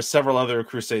while there were several other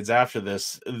crusades after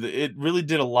this, it really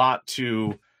did a lot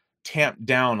to tamp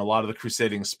down a lot of the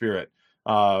crusading spirit.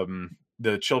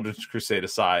 The Children's Crusade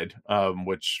aside,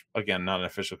 which, again, not an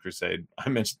official crusade. I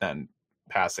mentioned that in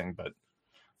passing, but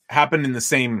happened in the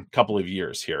same couple of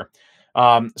years here.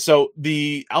 So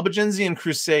the Albigensian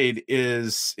Crusade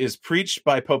is preached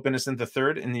by Pope Innocent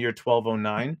III in the year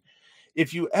 1209.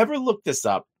 If you ever look this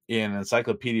up in an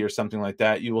encyclopedia or something like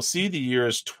that, you will see the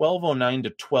years 1209 to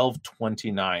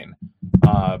 1229,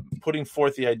 putting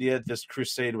forth the idea that this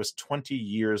crusade was 20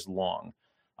 years long.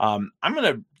 I'm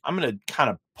gonna kind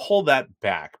of pull that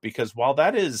back, because while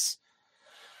that is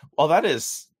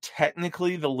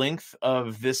technically the length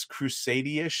of this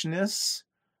crusade-ishness,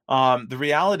 the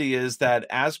reality is that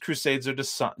as crusades are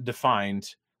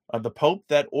defined, the Pope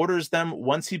that orders them,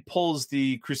 once he pulls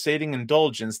the crusading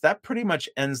indulgence, that pretty much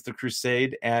ends the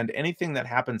crusade, and anything that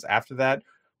happens after that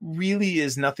really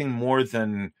is nothing more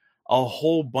than a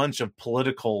whole bunch of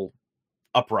political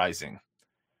uprising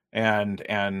and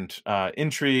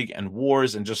intrigue and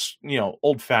wars and just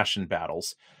old-fashioned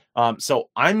battles. So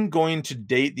I'm going to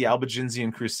date the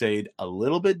Albigensian Crusade a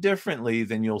little bit differently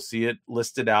than you'll see it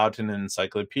listed out in an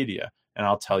encyclopedia, and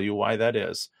I'll tell you why that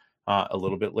is a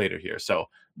little bit later here. So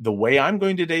the way I'm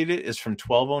going to date it is from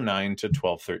 1209 to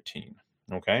 1213.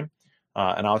 Okay,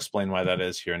 and I'll explain why that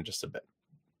is here in just a bit.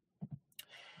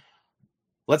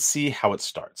 Let's see how it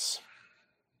starts.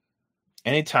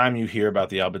 Anytime you hear about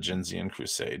the Albigensian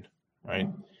Crusade, right?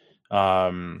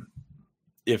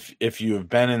 If you have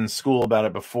been in school about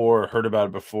it before, or heard about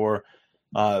it before,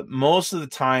 most of the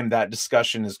time that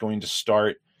discussion is going to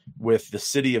start with the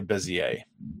city of Béziers.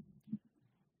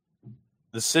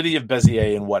 The city of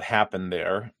Béziers and what happened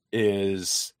there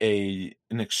is an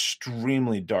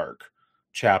extremely dark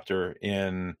chapter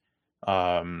in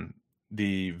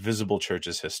the visible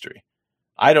church's history.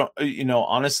 I don't,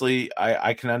 honestly,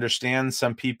 I can understand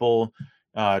some people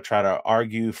try to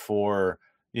argue for,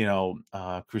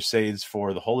 crusades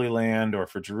for the Holy Land or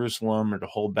for Jerusalem, or to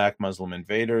hold back Muslim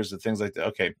invaders and things like that.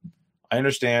 Okay, I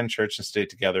understand church and state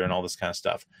together and all this kind of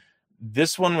stuff.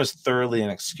 this one was thoroughly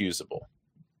inexcusable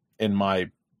in my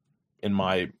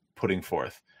putting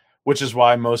forth, which is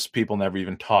why most people never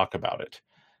even talk about it.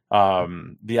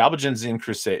 The Albigensian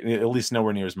Crusade, at least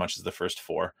nowhere near as much as the first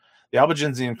four. The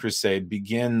Albigensian Crusade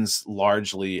begins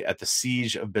largely at the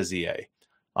Siege of Béziers.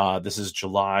 This is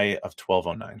July of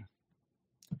 1209.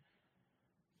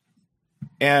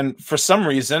 And for some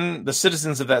reason, the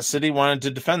citizens of that city wanted to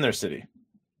defend their city.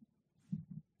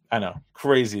 I know,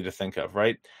 crazy to think of,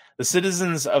 right? The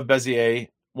citizens of Béziers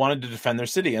wanted to defend their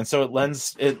city, and so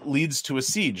it leads to a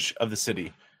siege of the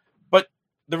city. But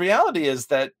the reality is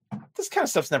that this kind of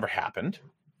stuff's never happened,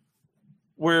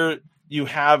 where you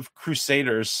have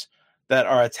crusaders that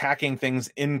are attacking things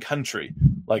in country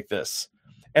like this.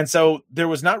 And so there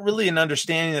was not really an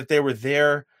understanding that they were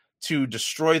there to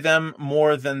destroy them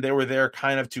more than they were there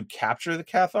kind of to capture the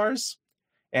Cathars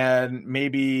and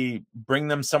maybe bring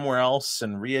them somewhere else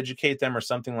and re-educate them or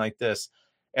something like this.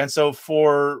 And so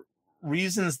for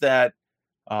reasons that,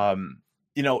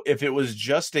 if it was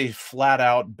just a flat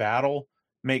out battle,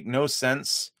 make no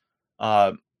sense.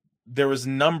 There was a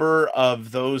number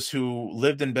of those who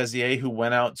lived in Béziers who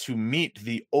went out to meet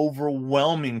the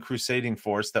overwhelming crusading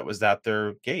force that was at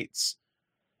their gates.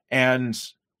 And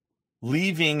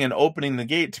leaving and opening the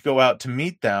gate to go out to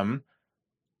meet them,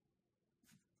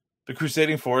 the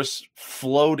crusading force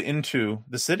flowed into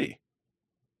the city.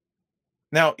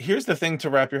 Now, here's the thing to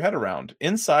wrap your head around.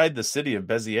 Inside the city of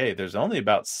Béziers, there's only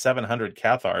about 700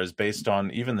 Cathars based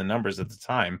on even the numbers at the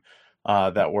time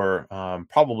that were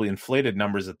probably inflated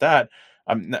numbers at that.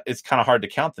 It's kind of hard to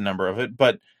count the number of it,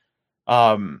 but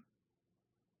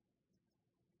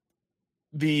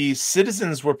the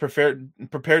citizens were prepared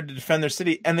to defend their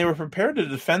city, and they were prepared to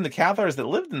defend the Cathars that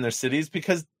lived in their cities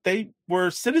because they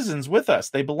were citizens with us.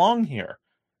 They belong here.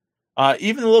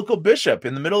 Even the local bishop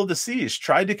in the middle of the siege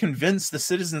tried to convince the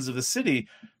citizens of the city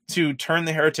to turn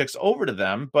the heretics over to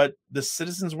them, but the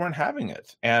citizens weren't having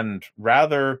it. And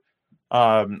rather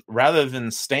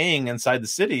than staying inside the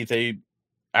city, they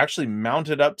actually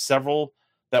mounted up several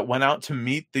that went out to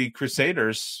meet the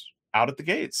crusaders out at the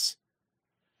gates.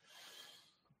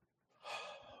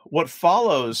 What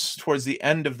follows towards the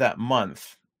end of that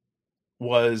month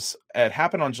it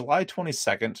happened on July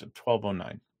 22nd,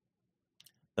 1209.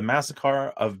 The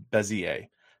massacre of Béziers.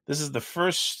 This is the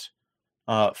first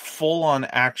full-on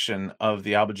action of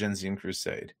the Albigensian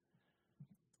Crusade.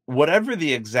 Whatever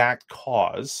the exact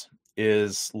cause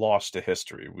is lost to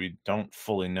history. We don't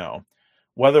fully know.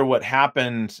 Whether what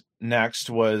happened next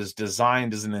was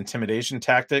designed as an intimidation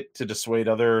tactic to dissuade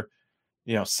other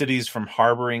cities from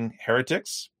harboring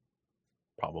heretics,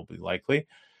 probably likely,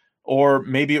 or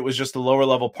maybe it was just the lower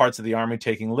level parts of the army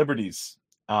taking liberties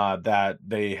that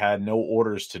they had no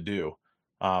orders to do.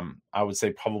 I would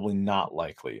say probably not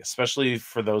likely, especially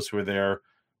for those who were there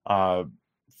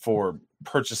for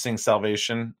purchasing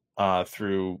salvation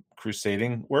through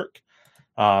crusading work.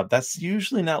 That's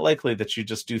usually not likely that you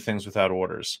just do things without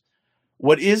orders.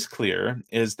 What is clear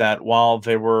is that while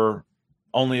there were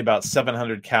only about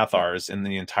 700 Cathars in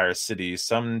the entire city,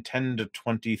 some 10 to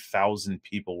 20,000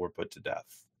 people were put to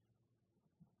death.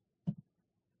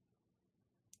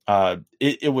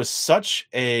 It was such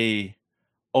a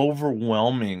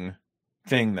overwhelming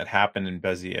thing that happened in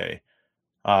Béziers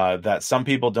that some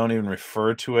people don't even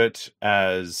refer to it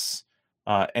as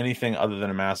anything other than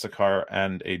a massacre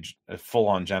and a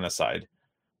full-on genocide.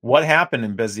 What happened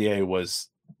in Béziers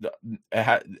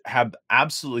had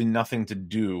absolutely nothing to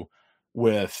do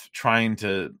with trying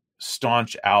to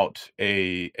staunch out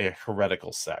a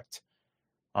heretical sect.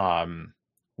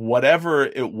 Whatever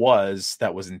it was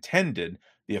that was intended,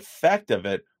 the effect of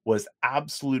it was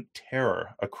absolute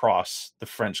terror across the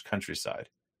French countryside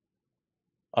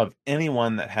of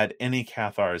anyone that had any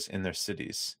Cathars in their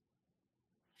cities.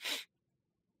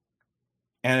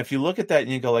 And if you look at that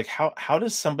and you go like, how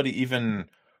does somebody even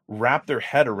wrap their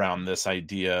head around this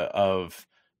idea of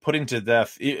putting to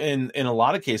death, in a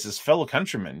lot of cases, fellow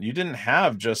countrymen? You didn't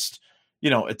have just,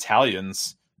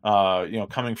 Italians,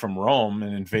 coming from Rome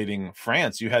and invading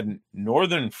France. You had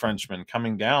northern Frenchmen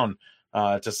coming down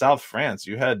to South France.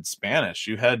 You had Spanish.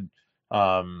 You had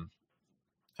all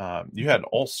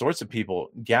sorts of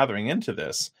people gathering into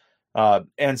this,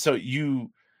 and so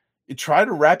you try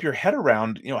to wrap your head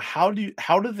around, how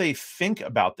do they think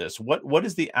about this? What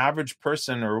is the average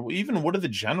person, or even what are the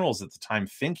generals at the time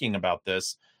thinking about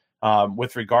this?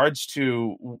 With regards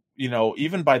to,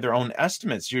 even by their own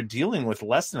estimates, you're dealing with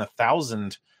less than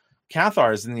 1,000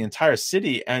 Cathars in the entire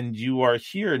city, and you are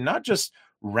here not just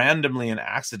randomly and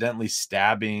accidentally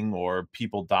stabbing, or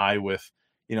people die with,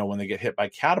 when they get hit by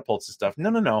catapults and stuff.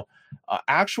 No.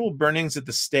 Actual burnings at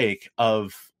the stake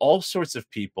of all sorts of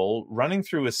people running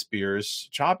through with spears,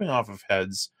 chopping off of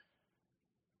heads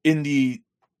in the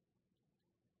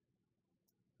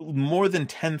more than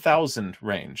 10,000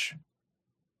 range.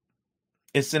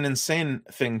 It's an insane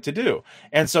thing to do.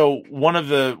 And so one of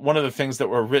the things that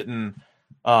were written,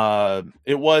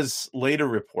 it was later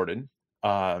reported,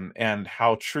 and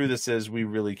how true this is, we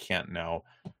really can't know.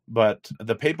 But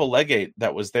the papal legate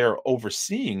that was there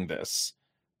overseeing this,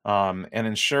 and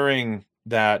ensuring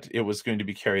that it was going to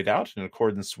be carried out in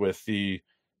accordance with the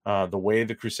way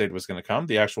the crusade was going to come,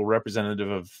 the actual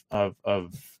representative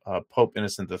of Pope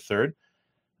Innocent III,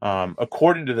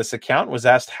 according to this account, was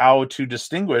asked how to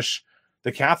distinguish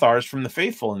the Cathars from the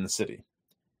faithful in the city.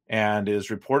 And it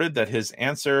is reported that his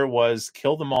answer was,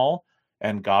 kill them all,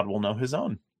 and God will know his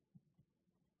own.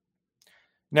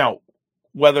 Now,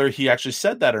 whether he actually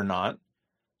said that or not,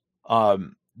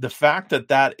 the fact that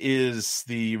that is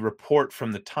the report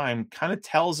from the time kind of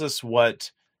tells us what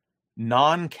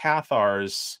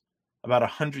non-Cathars about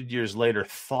 100 years later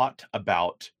thought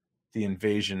about the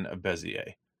invasion of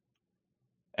Béziers.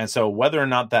 And so whether or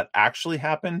not that actually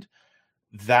happened,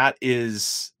 that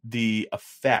is the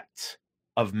effect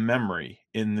of memory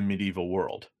in the medieval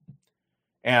world.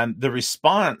 And the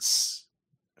response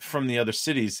from the other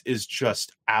cities is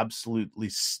just absolutely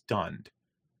stunned.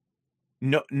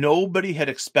 Nobody had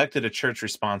expected a church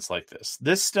response like this.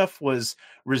 This stuff was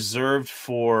reserved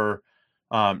for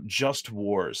just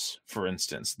wars, for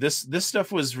instance. This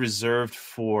stuff was reserved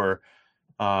for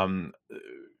freeing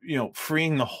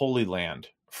the Holy Land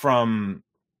from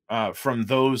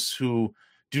those who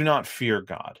do not fear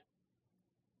God.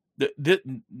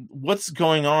 What's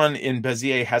going on in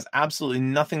Béziers has absolutely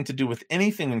nothing to do with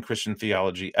anything in Christian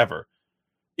theology ever.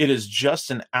 It is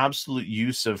just an absolute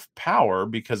use of power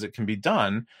because it can be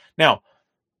done. Now,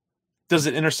 does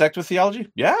it intersect with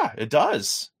theology? Yeah, it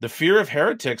does. The fear of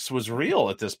heretics was real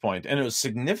at this point, and it was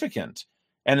significant.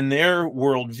 And in their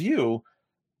worldview,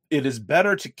 it is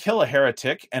better to kill a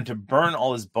heretic and to burn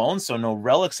all his bones so no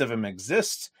relics of him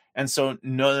exist, and so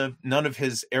none of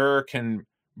his error can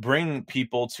bring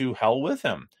people to hell with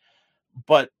him.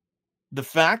 But the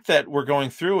fact that we're going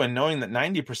through and knowing that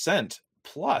 90%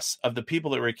 plus of the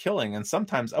people that we're killing, and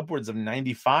sometimes upwards of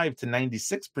 95 to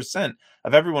 96%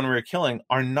 of everyone we're killing,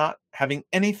 are not having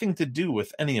anything to do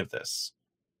with any of this.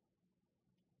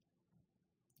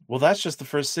 Well, that's just the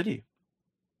first city.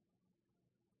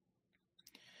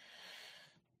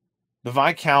 The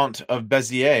Viscount of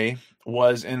Béziers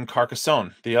was in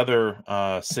Carcassonne, the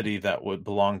other city that would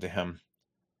belong to him.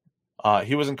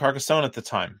 He was in Carcassonne at the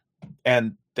time,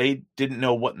 and they didn't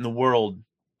know what in the world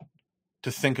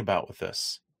to think about with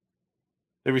this.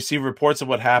 They received reports of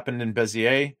what happened in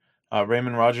Béziers.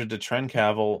 Raymond Roger de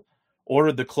Trencavel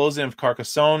ordered the closing of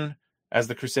Carcassonne as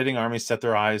the crusading army set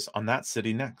their eyes on that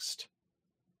city next.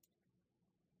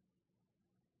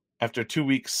 After a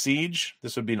 2-week siege,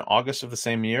 this would be in August of the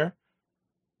same year,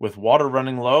 with water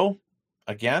running low,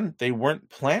 again, they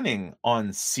weren't planning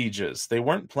on sieges. They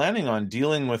weren't planning on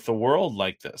dealing with the world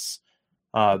like this.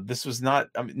 This was not,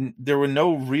 there were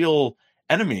no real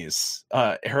enemies.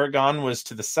 Aragon was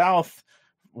to the south.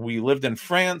 We lived in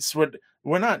France.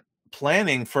 We're not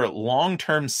planning for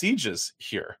long-term sieges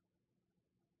here.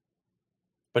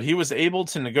 But he was able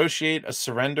to negotiate a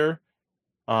surrender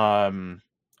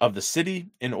of the city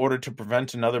in order to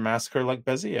prevent another massacre like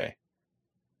Béziers.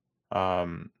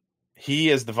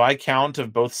 He, as the Viscount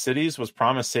of both cities, was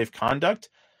promised safe conduct,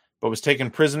 but was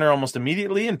taken prisoner almost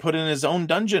immediately and put in his own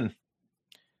dungeon.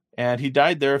 And he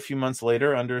died there a few months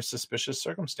later under suspicious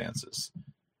circumstances.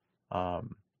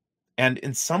 And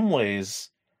in some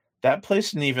ways, that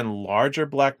placed an even larger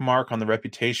black mark on the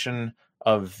reputation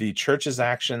of the church's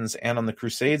actions and on the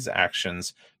Crusades'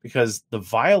 actions, because the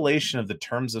violation of the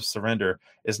terms of surrender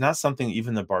is not something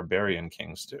even the barbarian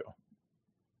kings do,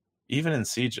 even in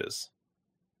sieges.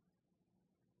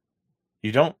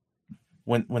 You don't,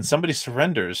 when somebody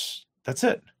surrenders, that's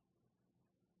it.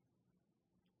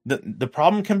 The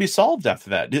problem can be solved after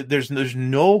that. There's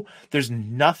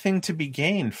nothing to be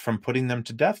gained from putting them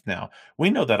to death now. We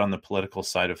know that on the political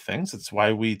side of things. It's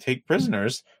why we take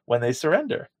prisoners when they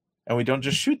surrender, and we don't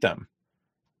just shoot them.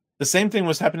 The same thing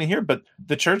was happening here, but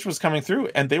the church was coming through,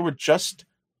 and they were just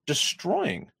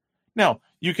destroying. Now,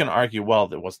 you can argue,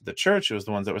 well, it wasn't the church, it was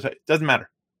the ones that was... It doesn't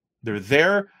matter. They're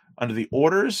there under the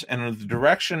orders and under the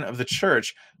direction of the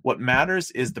church. What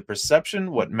matters is the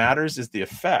perception. What matters is the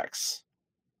effects.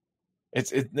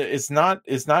 It's not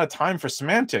a time for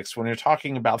semantics when you're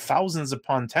talking about thousands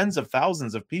upon tens of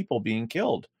thousands of people being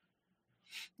killed.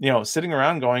 Sitting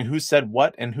around going, who said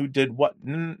what and who did what?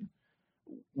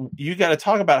 you got to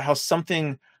talk about how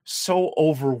something so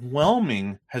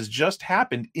overwhelming has just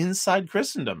happened inside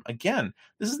Christendom. Again,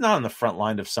 this is not on the front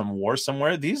line of some war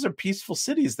somewhere. These are peaceful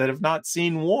cities that have not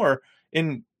seen war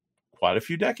in quite a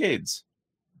few decades.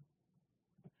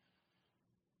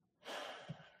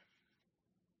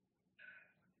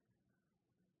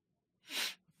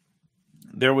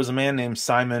 There was a man named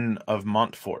Simon of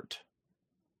Montfort,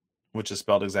 which is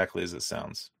spelled exactly as it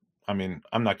sounds. I mean,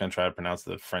 I'm not going to try to pronounce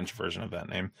the French version of that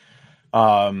name.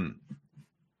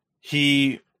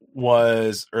 He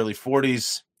was early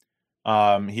 40s.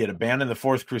 He had abandoned the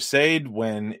Fourth Crusade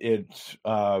when it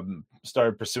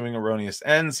started pursuing erroneous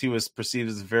ends. He was perceived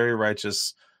as a very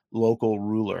righteous local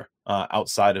ruler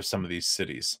outside of some of these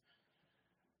cities.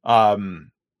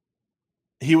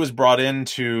 He was brought in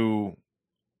to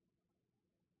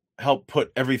help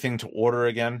put everything to order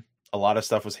again. A lot of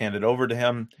stuff was handed over to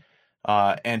him.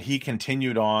 And he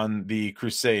continued on the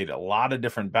crusade, a lot of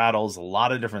different battles, a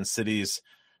lot of different cities.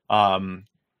 And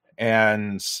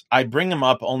I bring him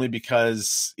up only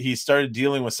because he started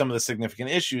dealing with some of the significant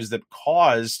issues that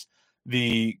caused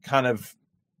the kind of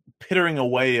pittering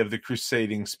away of the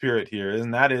crusading spirit here.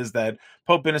 And that is that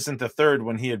Pope Innocent III,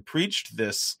 when he had preached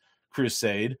this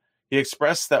crusade, he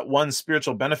expressed that one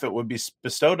spiritual benefit would be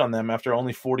bestowed on them after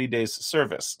only 40 days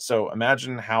service. So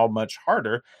imagine how much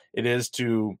harder it is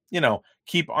to,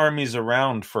 keep armies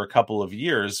around for a couple of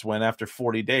years when after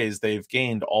 40 days they've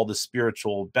gained all the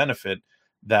spiritual benefit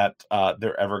that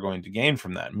they're ever going to gain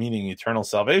from that, meaning eternal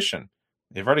salvation.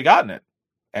 They've already gotten it.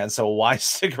 And so why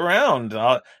stick around?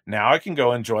 Now I can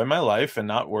go enjoy my life and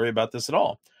not worry about this at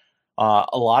all.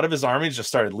 A lot of his armies just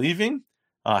started leaving,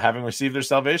 having received their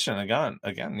salvation. Again,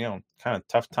 kind of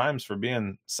tough times for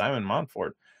being Simon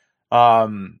Montfort.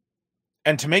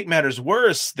 And to make matters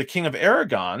worse, the King of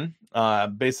Aragon,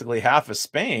 basically half of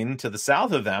Spain to the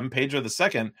south of them, Pedro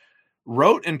II,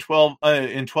 wrote in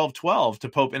 1212 to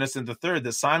Pope Innocent III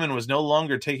that Simon was no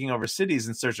longer taking over cities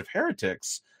in search of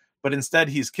heretics, but instead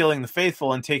he's killing the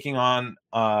faithful and taking on,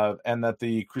 and that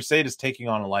the crusade is taking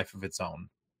on a life of its own.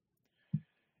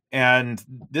 And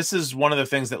this is one of the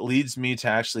things that leads me to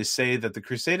actually say that the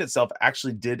crusade itself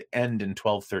actually did end in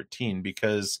 1213,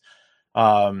 because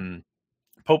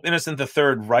Pope Innocent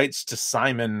III writes to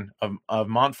Simon of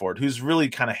Montfort, who's really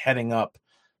kind of heading up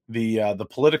the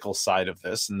political side of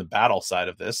this and the battle side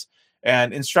of this,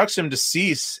 and instructs him to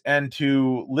cease and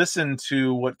to listen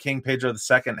to what King Pedro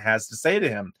II has to say to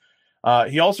him.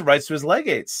 He also writes to his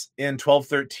legates in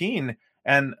 1213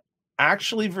 and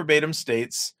actually verbatim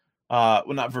states, well,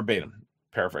 not verbatim,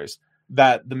 paraphrase,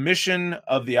 that the mission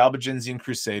of the Albigensian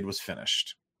Crusade was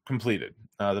finished, completed.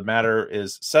 The matter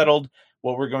is settled.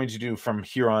 What we're going to do from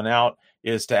here on out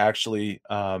is to actually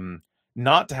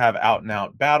not to have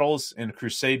out-and-out battles in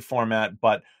crusade format,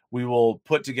 but we will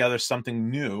put together something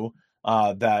new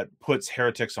that puts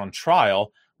heretics on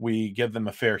trial. We give them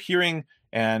a fair hearing,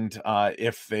 and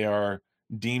if they are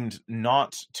deemed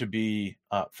not to be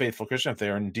faithful Christian, if they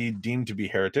are indeed deemed to be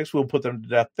heretics, we'll put them to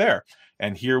death there.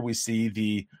 And here we see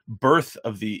the birth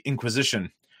of the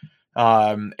Inquisition.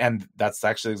 And that's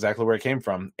actually exactly where it came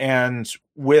from. And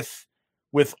with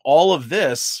all of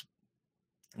this,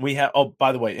 we have, oh,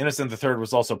 by the way, Innocent III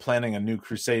was also planning a new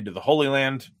crusade to the Holy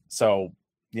Land. So,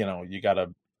 you don't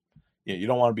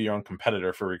want to be your own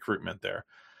competitor for recruitment there.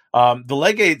 The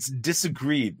legates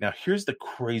disagreed. Now, here's the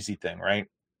crazy thing, right?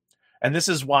 And this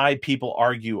is why people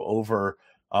argue over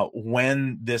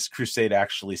when this crusade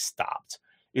actually stopped,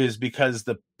 is because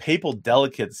the papal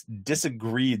delegates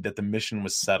disagreed that the mission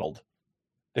was settled.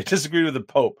 They disagreed with the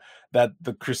Pope that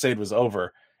the crusade was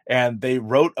over. And they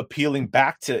wrote appealing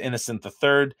back to Innocent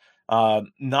III,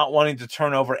 not wanting to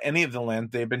turn over any of the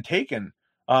land they've been taken.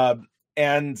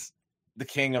 And the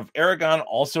King of Aragon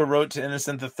also wrote to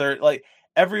Innocent III. Like,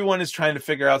 everyone is trying to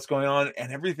figure out what's going on,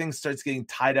 and everything starts getting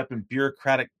tied up in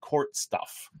bureaucratic court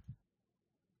stuff.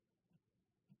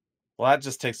 Well, that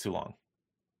just takes too long.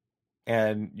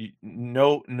 And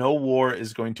no war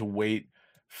is going to wait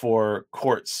for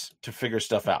courts to figure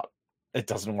stuff out. It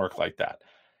doesn't work like that.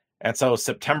 And so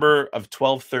September of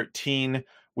 1213,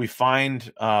 we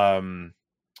find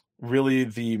really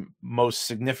the most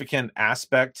significant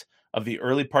aspect of the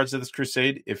early parts of this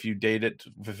crusade, if you date it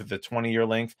with the 20-year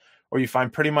length, or you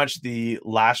find pretty much the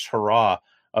last hurrah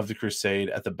of the crusade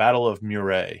at the Battle of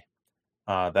Muret.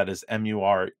 That is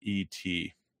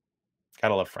Muret.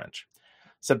 Gotta love French.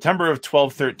 September of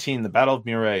 1213, the Battle of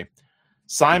Muret.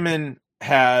 Simon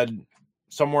had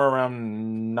somewhere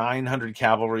around 900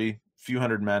 cavalry, few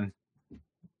hundred men.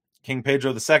 King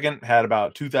Pedro II had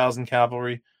about 2,000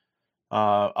 cavalry,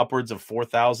 upwards of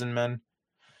 4,000 men.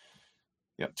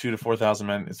 Yeah, 2 to 4,000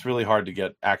 men. It's really hard to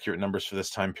get accurate numbers for this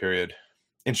time period.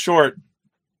 In short,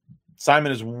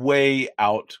 Simon is way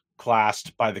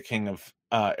outclassed by the king of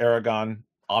Aragon.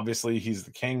 Obviously, he's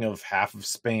the king of half of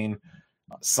Spain.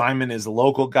 Simon is a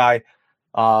local guy,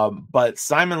 but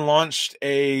Simon launched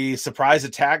a surprise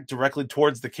attack directly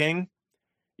towards the king,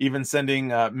 even sending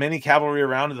many cavalry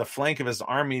around to the flank of his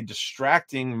army,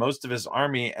 distracting most of his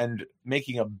army and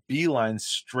making a beeline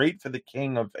straight for the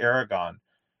king of Aragon.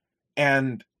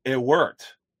 And it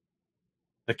worked.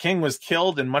 The king was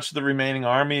killed, and much of the remaining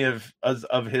army of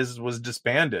his was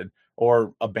disbanded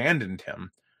or abandoned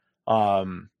him.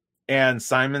 And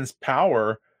Simon's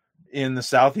power in the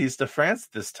southeast of France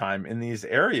at this time, in these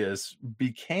areas,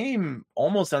 became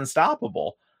almost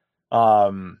unstoppable.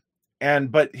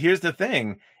 But here's the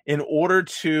thing: in order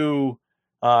to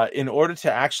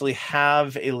actually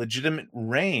have a legitimate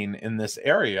reign in this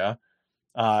area,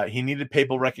 he needed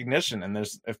papal recognition. And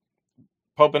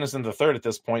Pope Innocent III at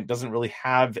this point doesn't really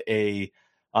have a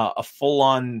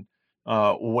full-on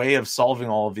way of solving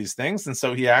all of these things, and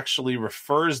so he actually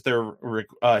refers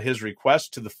his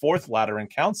request to the Fourth Lateran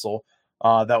Council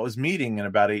that was meeting in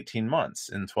about 18 months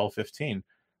in 1215,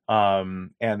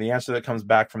 and the answer that comes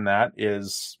back from that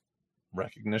is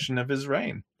recognition of his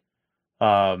reign.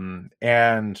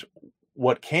 And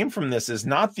what came from this is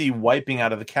not the wiping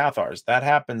out of the Cathars. That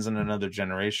happens in another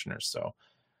generation or so.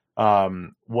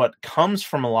 What comes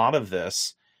from a lot of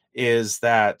this is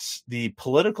that the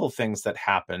political things that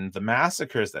happened, the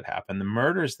massacres that happened, the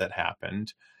murders that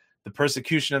happened, the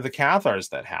persecution of the Cathars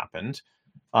that happened,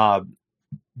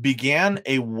 began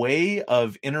a way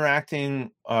of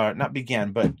interacting,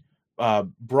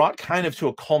 brought kind of to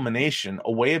a culmination,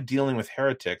 a way of dealing with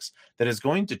heretics that is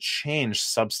going to change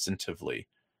substantively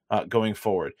going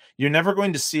forward. You're never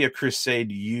going to see a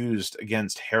crusade used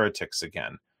against heretics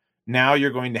again. Now you're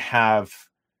going to have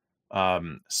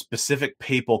specific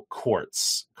papal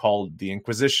courts called the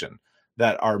Inquisition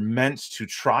that are meant to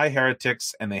try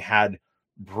heretics, and they had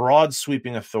broad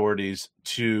sweeping authorities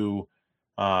to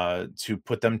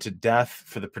put them to death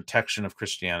for the protection of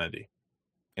Christianity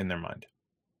in their mind.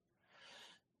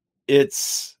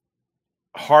 It's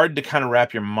hard to kind of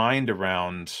wrap your mind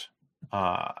around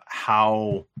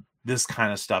how this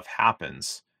kind of stuff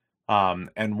happens.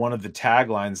 And one of the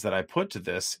taglines that I put to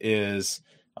this is,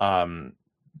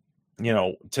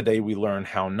 today we learn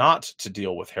how not to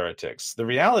deal with heretics. The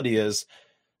reality is,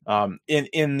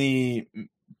 in the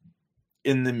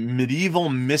medieval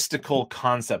mystical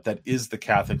concept that is the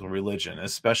Catholic religion,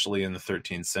 especially in the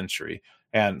 13th century,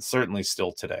 and certainly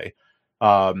still today,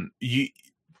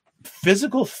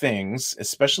 physical things,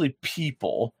 especially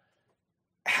people,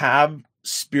 have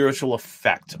spiritual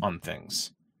effect on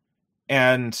things.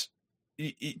 And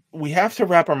we have to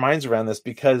wrap our minds around this,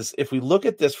 because if we look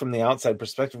at this from the outside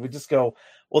perspective, we just go,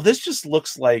 well, this just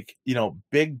looks like,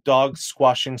 big dog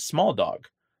squashing small dog.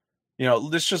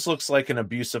 This just looks like an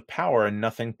abuse of power and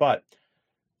nothing but.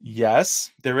 Yes,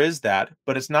 there is that,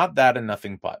 but it's not that and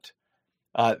nothing but.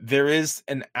 There is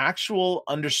an actual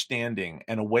understanding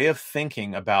and a way of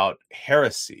thinking about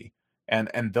heresy,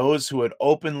 and those who had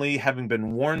openly, having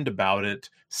been warned about it,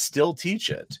 still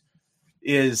teach it,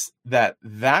 is that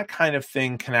kind of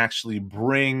thing can actually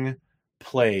bring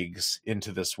plagues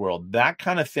into this world. That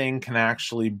kind of thing can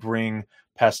actually bring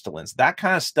pestilence. That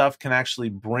kind of stuff can actually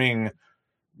bring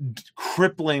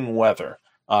crippling weather,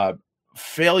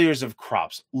 failures of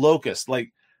crops, locusts.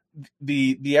 Like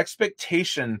the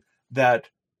expectation that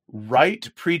right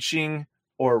preaching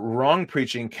or wrong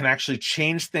preaching can actually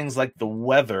change things like the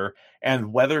weather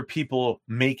and whether people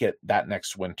make it that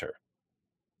next winter.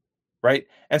 Right?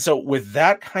 And so with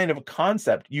that kind of a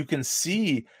concept, you can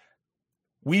see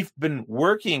we've been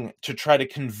working to try to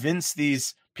convince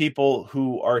these people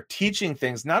who are teaching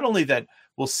things, not only that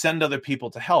will send other people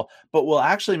to hell, but will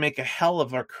actually make a hell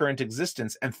of our current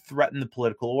existence and threaten the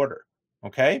political order.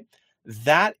 Okay?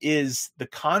 That is the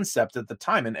concept at the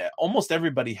time. And almost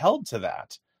everybody held to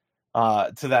that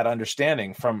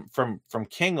understanding from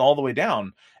King all the way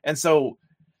down. And so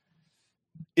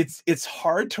it's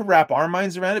hard to wrap our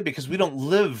minds around it, because we don't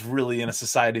live really in a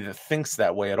society that thinks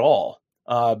that way at all.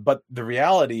 But the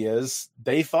reality is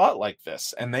they thought like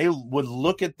this, and they would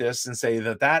look at this and say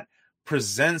that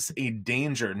presents a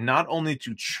danger not only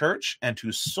to church and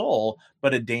to soul,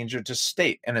 but a danger to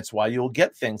state. And it's why you'll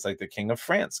get things like the King of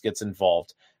France gets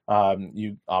involved.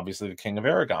 Obviously the King of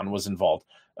Aragon was involved,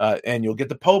 and you'll get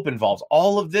the Pope involved.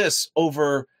 All of this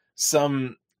over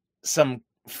some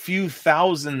few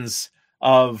thousands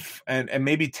of and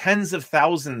maybe tens of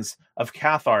thousands of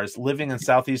Cathars living in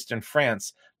southeastern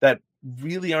France that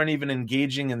really aren't even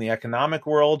engaging in the economic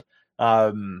world.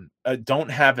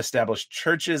 don't have established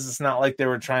churches. It's not like they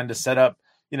were trying to set up,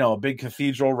 a big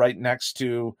cathedral right next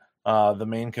to the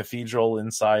main cathedral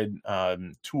inside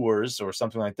Tours or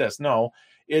something like this. No,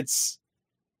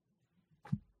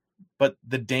 but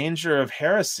the danger of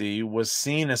heresy was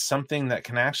seen as something that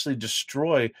can actually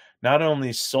destroy not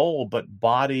only soul, but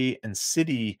body and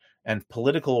city and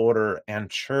political order and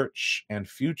church and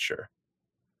future.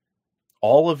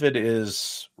 All of it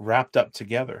is wrapped up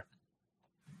together.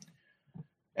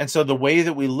 And so the way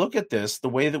that we look at this, the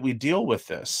way that we deal with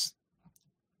this,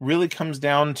 really comes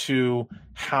down to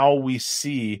how we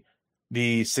see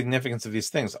the significance of these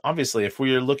things. Obviously, if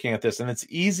we are looking at this, and it's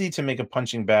easy to make a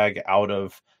punching bag out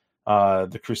of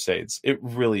the Crusades. It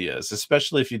really is,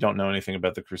 especially if you don't know anything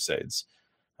about the Crusades.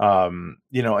 And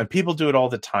people do it all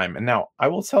the time. And now I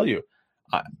will tell you,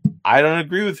 I don't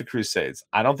agree with the Crusades.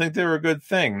 I don't think they were a good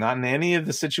thing, not in any of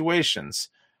the situations.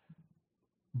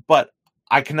 But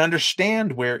I can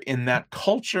understand where in that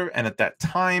culture and at that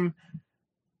time,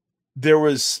 there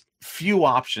was few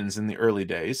options in the early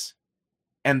days.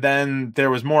 And then there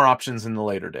was more options in the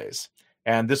later days.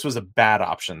 And this was a bad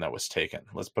option that was taken.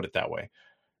 Let's put it that way.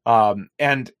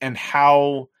 And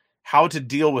how to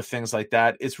deal with things like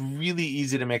that. It's really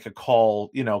easy to make a call,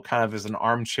 kind of as an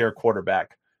armchair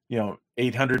quarterback,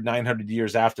 800, 900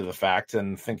 years after the fact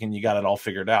and thinking you got it all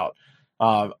figured out.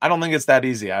 I don't think it's that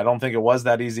easy. I don't think it was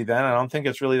that easy then. I don't think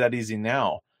it's really that easy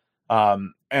now.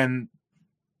 And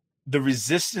the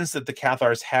resistance that the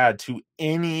Cathars had to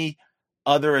any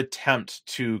other attempt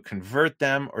to convert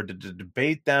them or to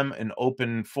debate them in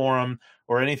open forum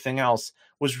or anything else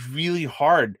was really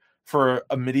hard for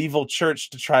a medieval church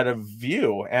to try to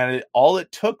view. And all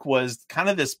it took was kind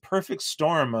of this perfect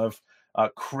storm of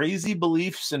crazy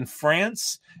beliefs in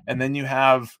France. And then you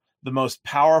have the most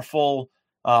powerful,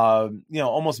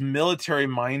 almost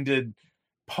military-minded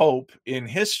Pope in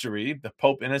history, the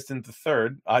Pope Innocent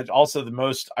III, also the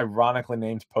most ironically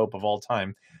named Pope of all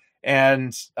time.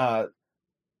 And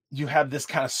you have this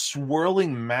kind of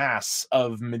swirling mass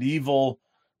of medieval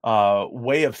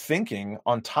way of thinking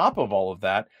on top of all of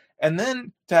that. And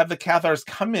then to have the Cathars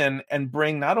come in and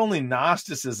bring not only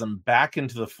Gnosticism back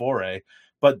into the foray,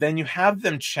 but then you have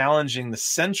them challenging the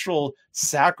central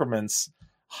sacraments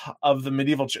of the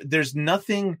medieval church. There's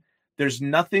nothing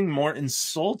more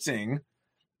insulting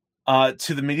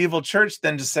to the medieval church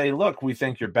than to say, look, we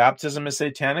think your baptism is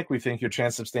satanic. We think your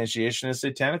transubstantiation is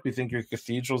satanic. We think your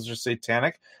cathedrals are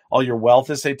satanic. All your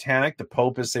wealth is satanic. The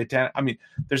Pope is satanic. I mean,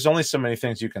 there's only so many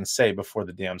things you can say before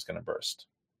the dam's going to burst.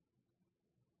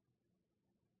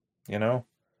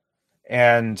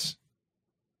 And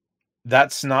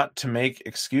that's not to make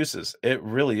excuses. It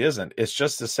really isn't. It's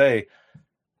just to say,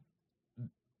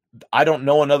 I don't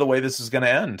know another way this is going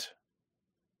to end.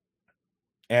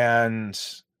 And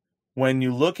when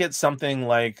you look at something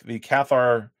like the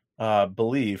Cathar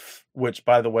belief, which,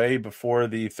 by the way, before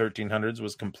the 1300s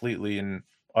was completely and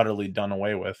utterly done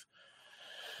away with,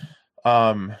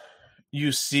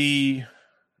 you see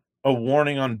a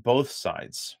warning on both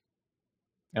sides.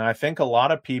 And I think a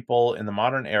lot of people in the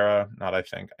modern era,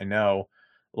 I know,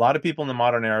 a lot of people in the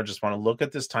modern era just want to look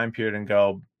at this time period and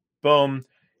go, boom,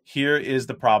 here is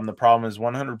the problem. The problem is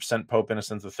 100% Pope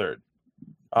Innocent III.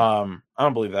 I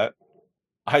don't believe that.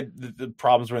 The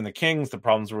problems were in the kings, the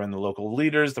problems were in the local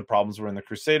leaders, the problems were in the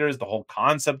crusaders, the whole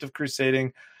concept of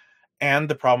crusading, and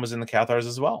the problem was in the Cathars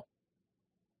as well.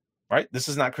 Right? This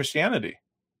is not Christianity.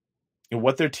 And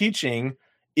what they're teaching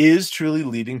is truly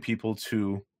leading people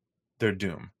to their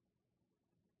doom.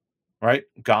 Right?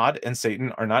 God and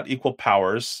Satan are not equal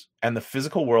powers, and the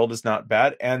physical world is not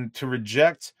bad, and to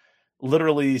reject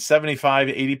literally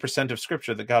 75-80% of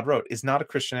scripture that God wrote is not a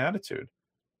Christian attitude.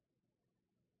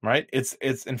 Right? It's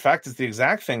in fact, it's the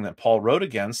exact thing that Paul wrote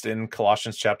against in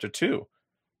Colossians chapter 2,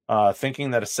 thinking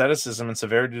that asceticism and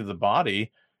severity to the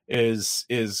body is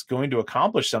going to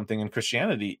accomplish something in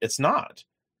Christianity. It's not.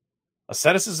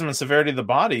 Asceticism and severity of the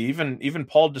body, even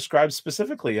Paul describes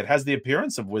specifically, it has the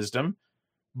appearance of wisdom,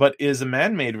 but is a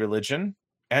man-made religion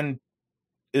and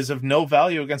is of no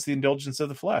value against the indulgence of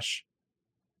the flesh.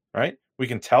 Right? We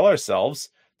can tell ourselves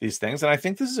these things, and I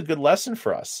think this is a good lesson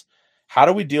for us. How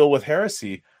do we deal with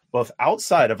heresy, both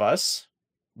outside of us,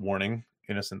 warning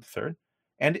Innocent III,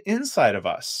 and inside of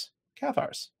us,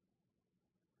 Cathars?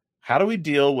 How do we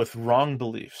deal with wrong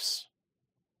beliefs?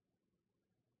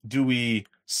 Do we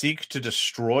seek to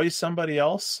destroy somebody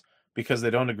else because they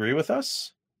don't agree with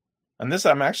us? And this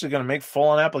I'm actually going to make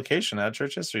full-on application out of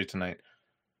church history tonight.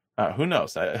 Who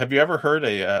knows? Have you ever heard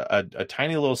a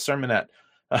tiny little sermonette,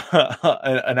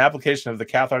 an application of the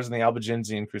Cathars and the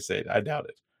Albigensian Crusade? I doubt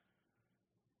it.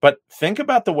 But think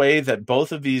about the way that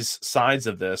both of these sides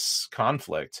of this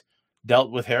conflict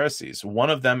dealt with heresies. One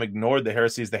of them ignored the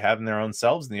heresies they had in their own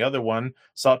selves, and the other one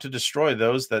sought to destroy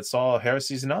those that saw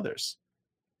heresies in others.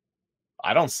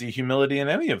 I don't see humility in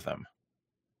any of them.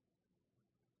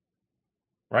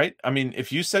 Right? I mean,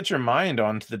 if you set your mind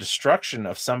on to the destruction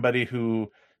of somebody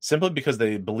who, simply because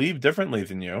they believe differently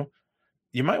than you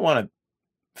might want to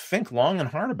think long and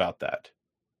hard about that.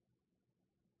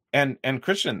 And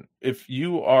Christian, if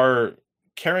you are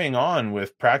carrying on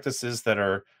with practices that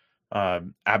are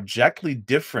abjectly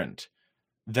different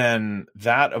than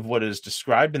that of what is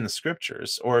described in the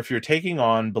scriptures, or if you're taking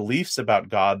on beliefs about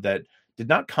God that did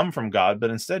not come from God, but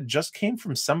instead just came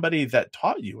from somebody that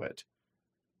taught you it,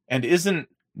 and isn't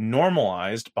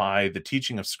normalized by the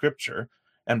teaching of Scripture.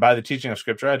 And by the teaching of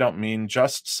Scripture, I don't mean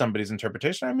just somebody's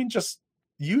interpretation. I mean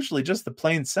usually just the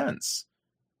plain sense.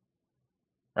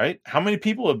 Right? How many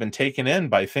people have been taken in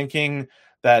by thinking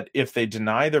that if they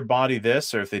deny their body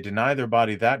this, or if they deny their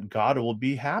body that, God will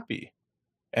be happy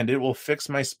and it will fix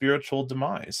my spiritual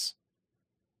demise?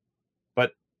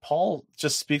 But Paul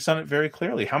just speaks on it very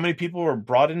clearly. How many people were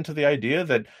brought into the idea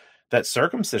that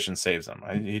circumcision saves them?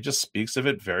 He just speaks of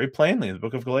it very plainly in the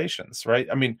book of Galatians, right?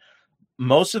 I mean,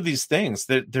 most of these things,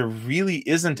 there really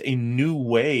isn't a new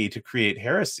way to create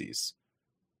heresies,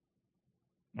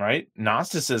 right?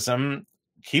 Gnosticism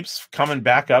keeps coming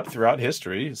back up throughout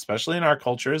history, especially in our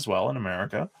culture as well, in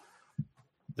America.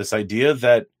 This idea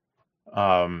that,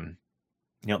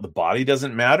 the body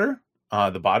doesn't matter.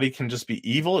 The body can just be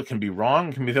evil. It can be wrong.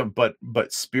 It can be,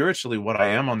 but spiritually, what I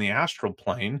am on the astral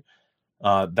plane,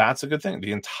 that's a good thing.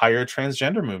 The entire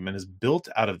transgender movement is built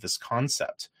out of this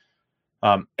concept.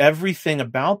 Everything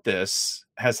about this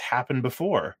has happened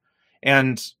before.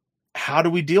 And how do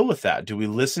we deal with that? Do we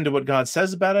listen to what God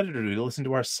says about it, or do we listen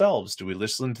to ourselves? Do we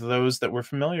listen to those that we're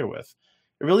familiar with?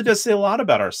 It really does say a lot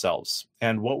about ourselves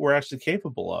and what we're actually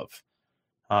capable of.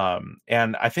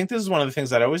 And I think this is one of the things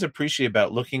that I always appreciate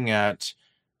about looking at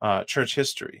church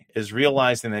history, is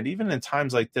realizing that even in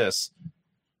times like this,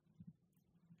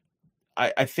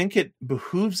 I think it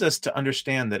behooves us to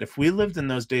understand that if we lived in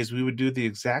those days, we would do the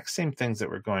exact same things that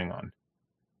were going on.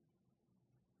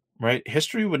 Right?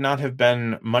 History would not have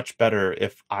been much better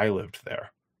if I lived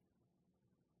there.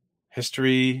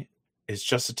 History is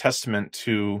just a testament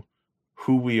to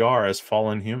who we are as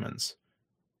fallen humans.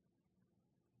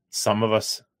 Some of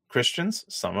us Christians,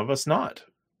 some of us not.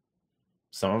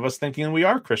 Some of us thinking we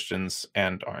are Christians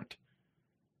and aren't.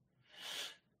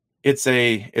 It's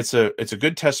a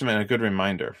good testament and a good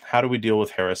reminder. How do we deal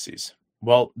with heresies?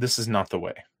 Well, this is not the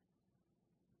way.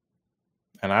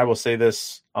 And I will say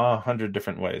this 100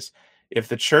 different ways. If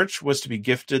the church was to be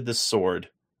gifted the sword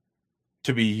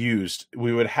to be used,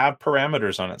 we would have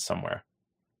parameters on it somewhere.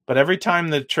 But every time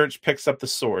the church picks up the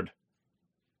sword,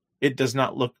 it does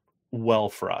not look well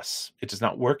for us. It does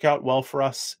not work out well for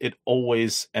us. It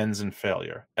always ends in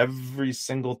failure, every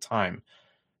single time.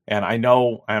 And I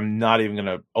know I'm not even going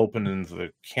to open into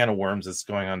the can of worms that's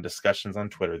going on discussions on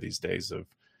Twitter these days of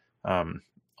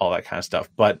all that kind of stuff.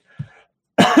 But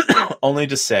only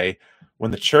to say,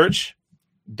 when the church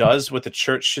does what the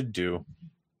church should do,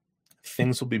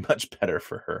 things will be much better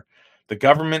for her. The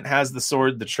government has the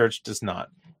sword, the church does not.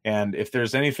 And if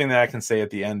there's anything that I can say at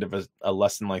the end of a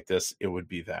lesson like this, it would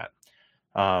be that.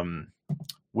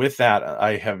 With that,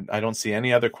 I don't see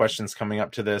any other questions coming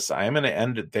up to this. I am going to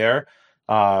end it there.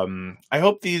 I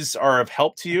hope these are of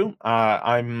help to you.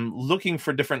 I'm looking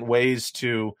for different ways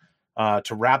to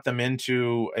wrap them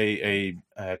into a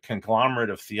conglomerate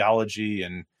of theology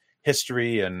and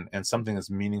history and something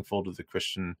that's meaningful to the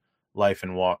Christian life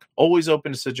and walk. Always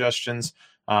open to suggestions.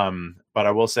 But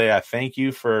I will say I thank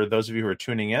you for those of you who are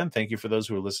tuning in. Thank you for those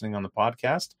who are listening on the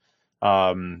podcast.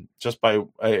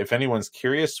 If anyone's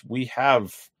curious, we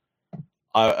have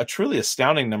a truly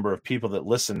astounding number of people that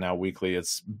listen now weekly.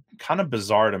 It's kind of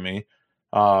bizarre to me.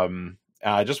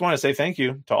 I just want to say thank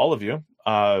you to all of you.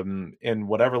 In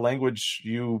whatever language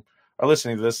you are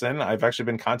listening to this in, I've actually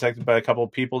been contacted by a couple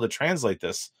of people to translate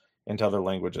this into other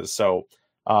languages. So,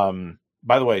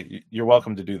 by the way, you're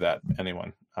welcome to do that,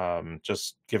 anyone.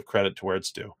 Just give credit to where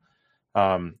it's due.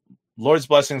 Lord's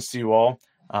blessings to you all.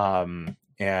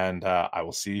 And I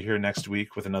will see you here next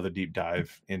week with another deep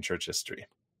dive in church history.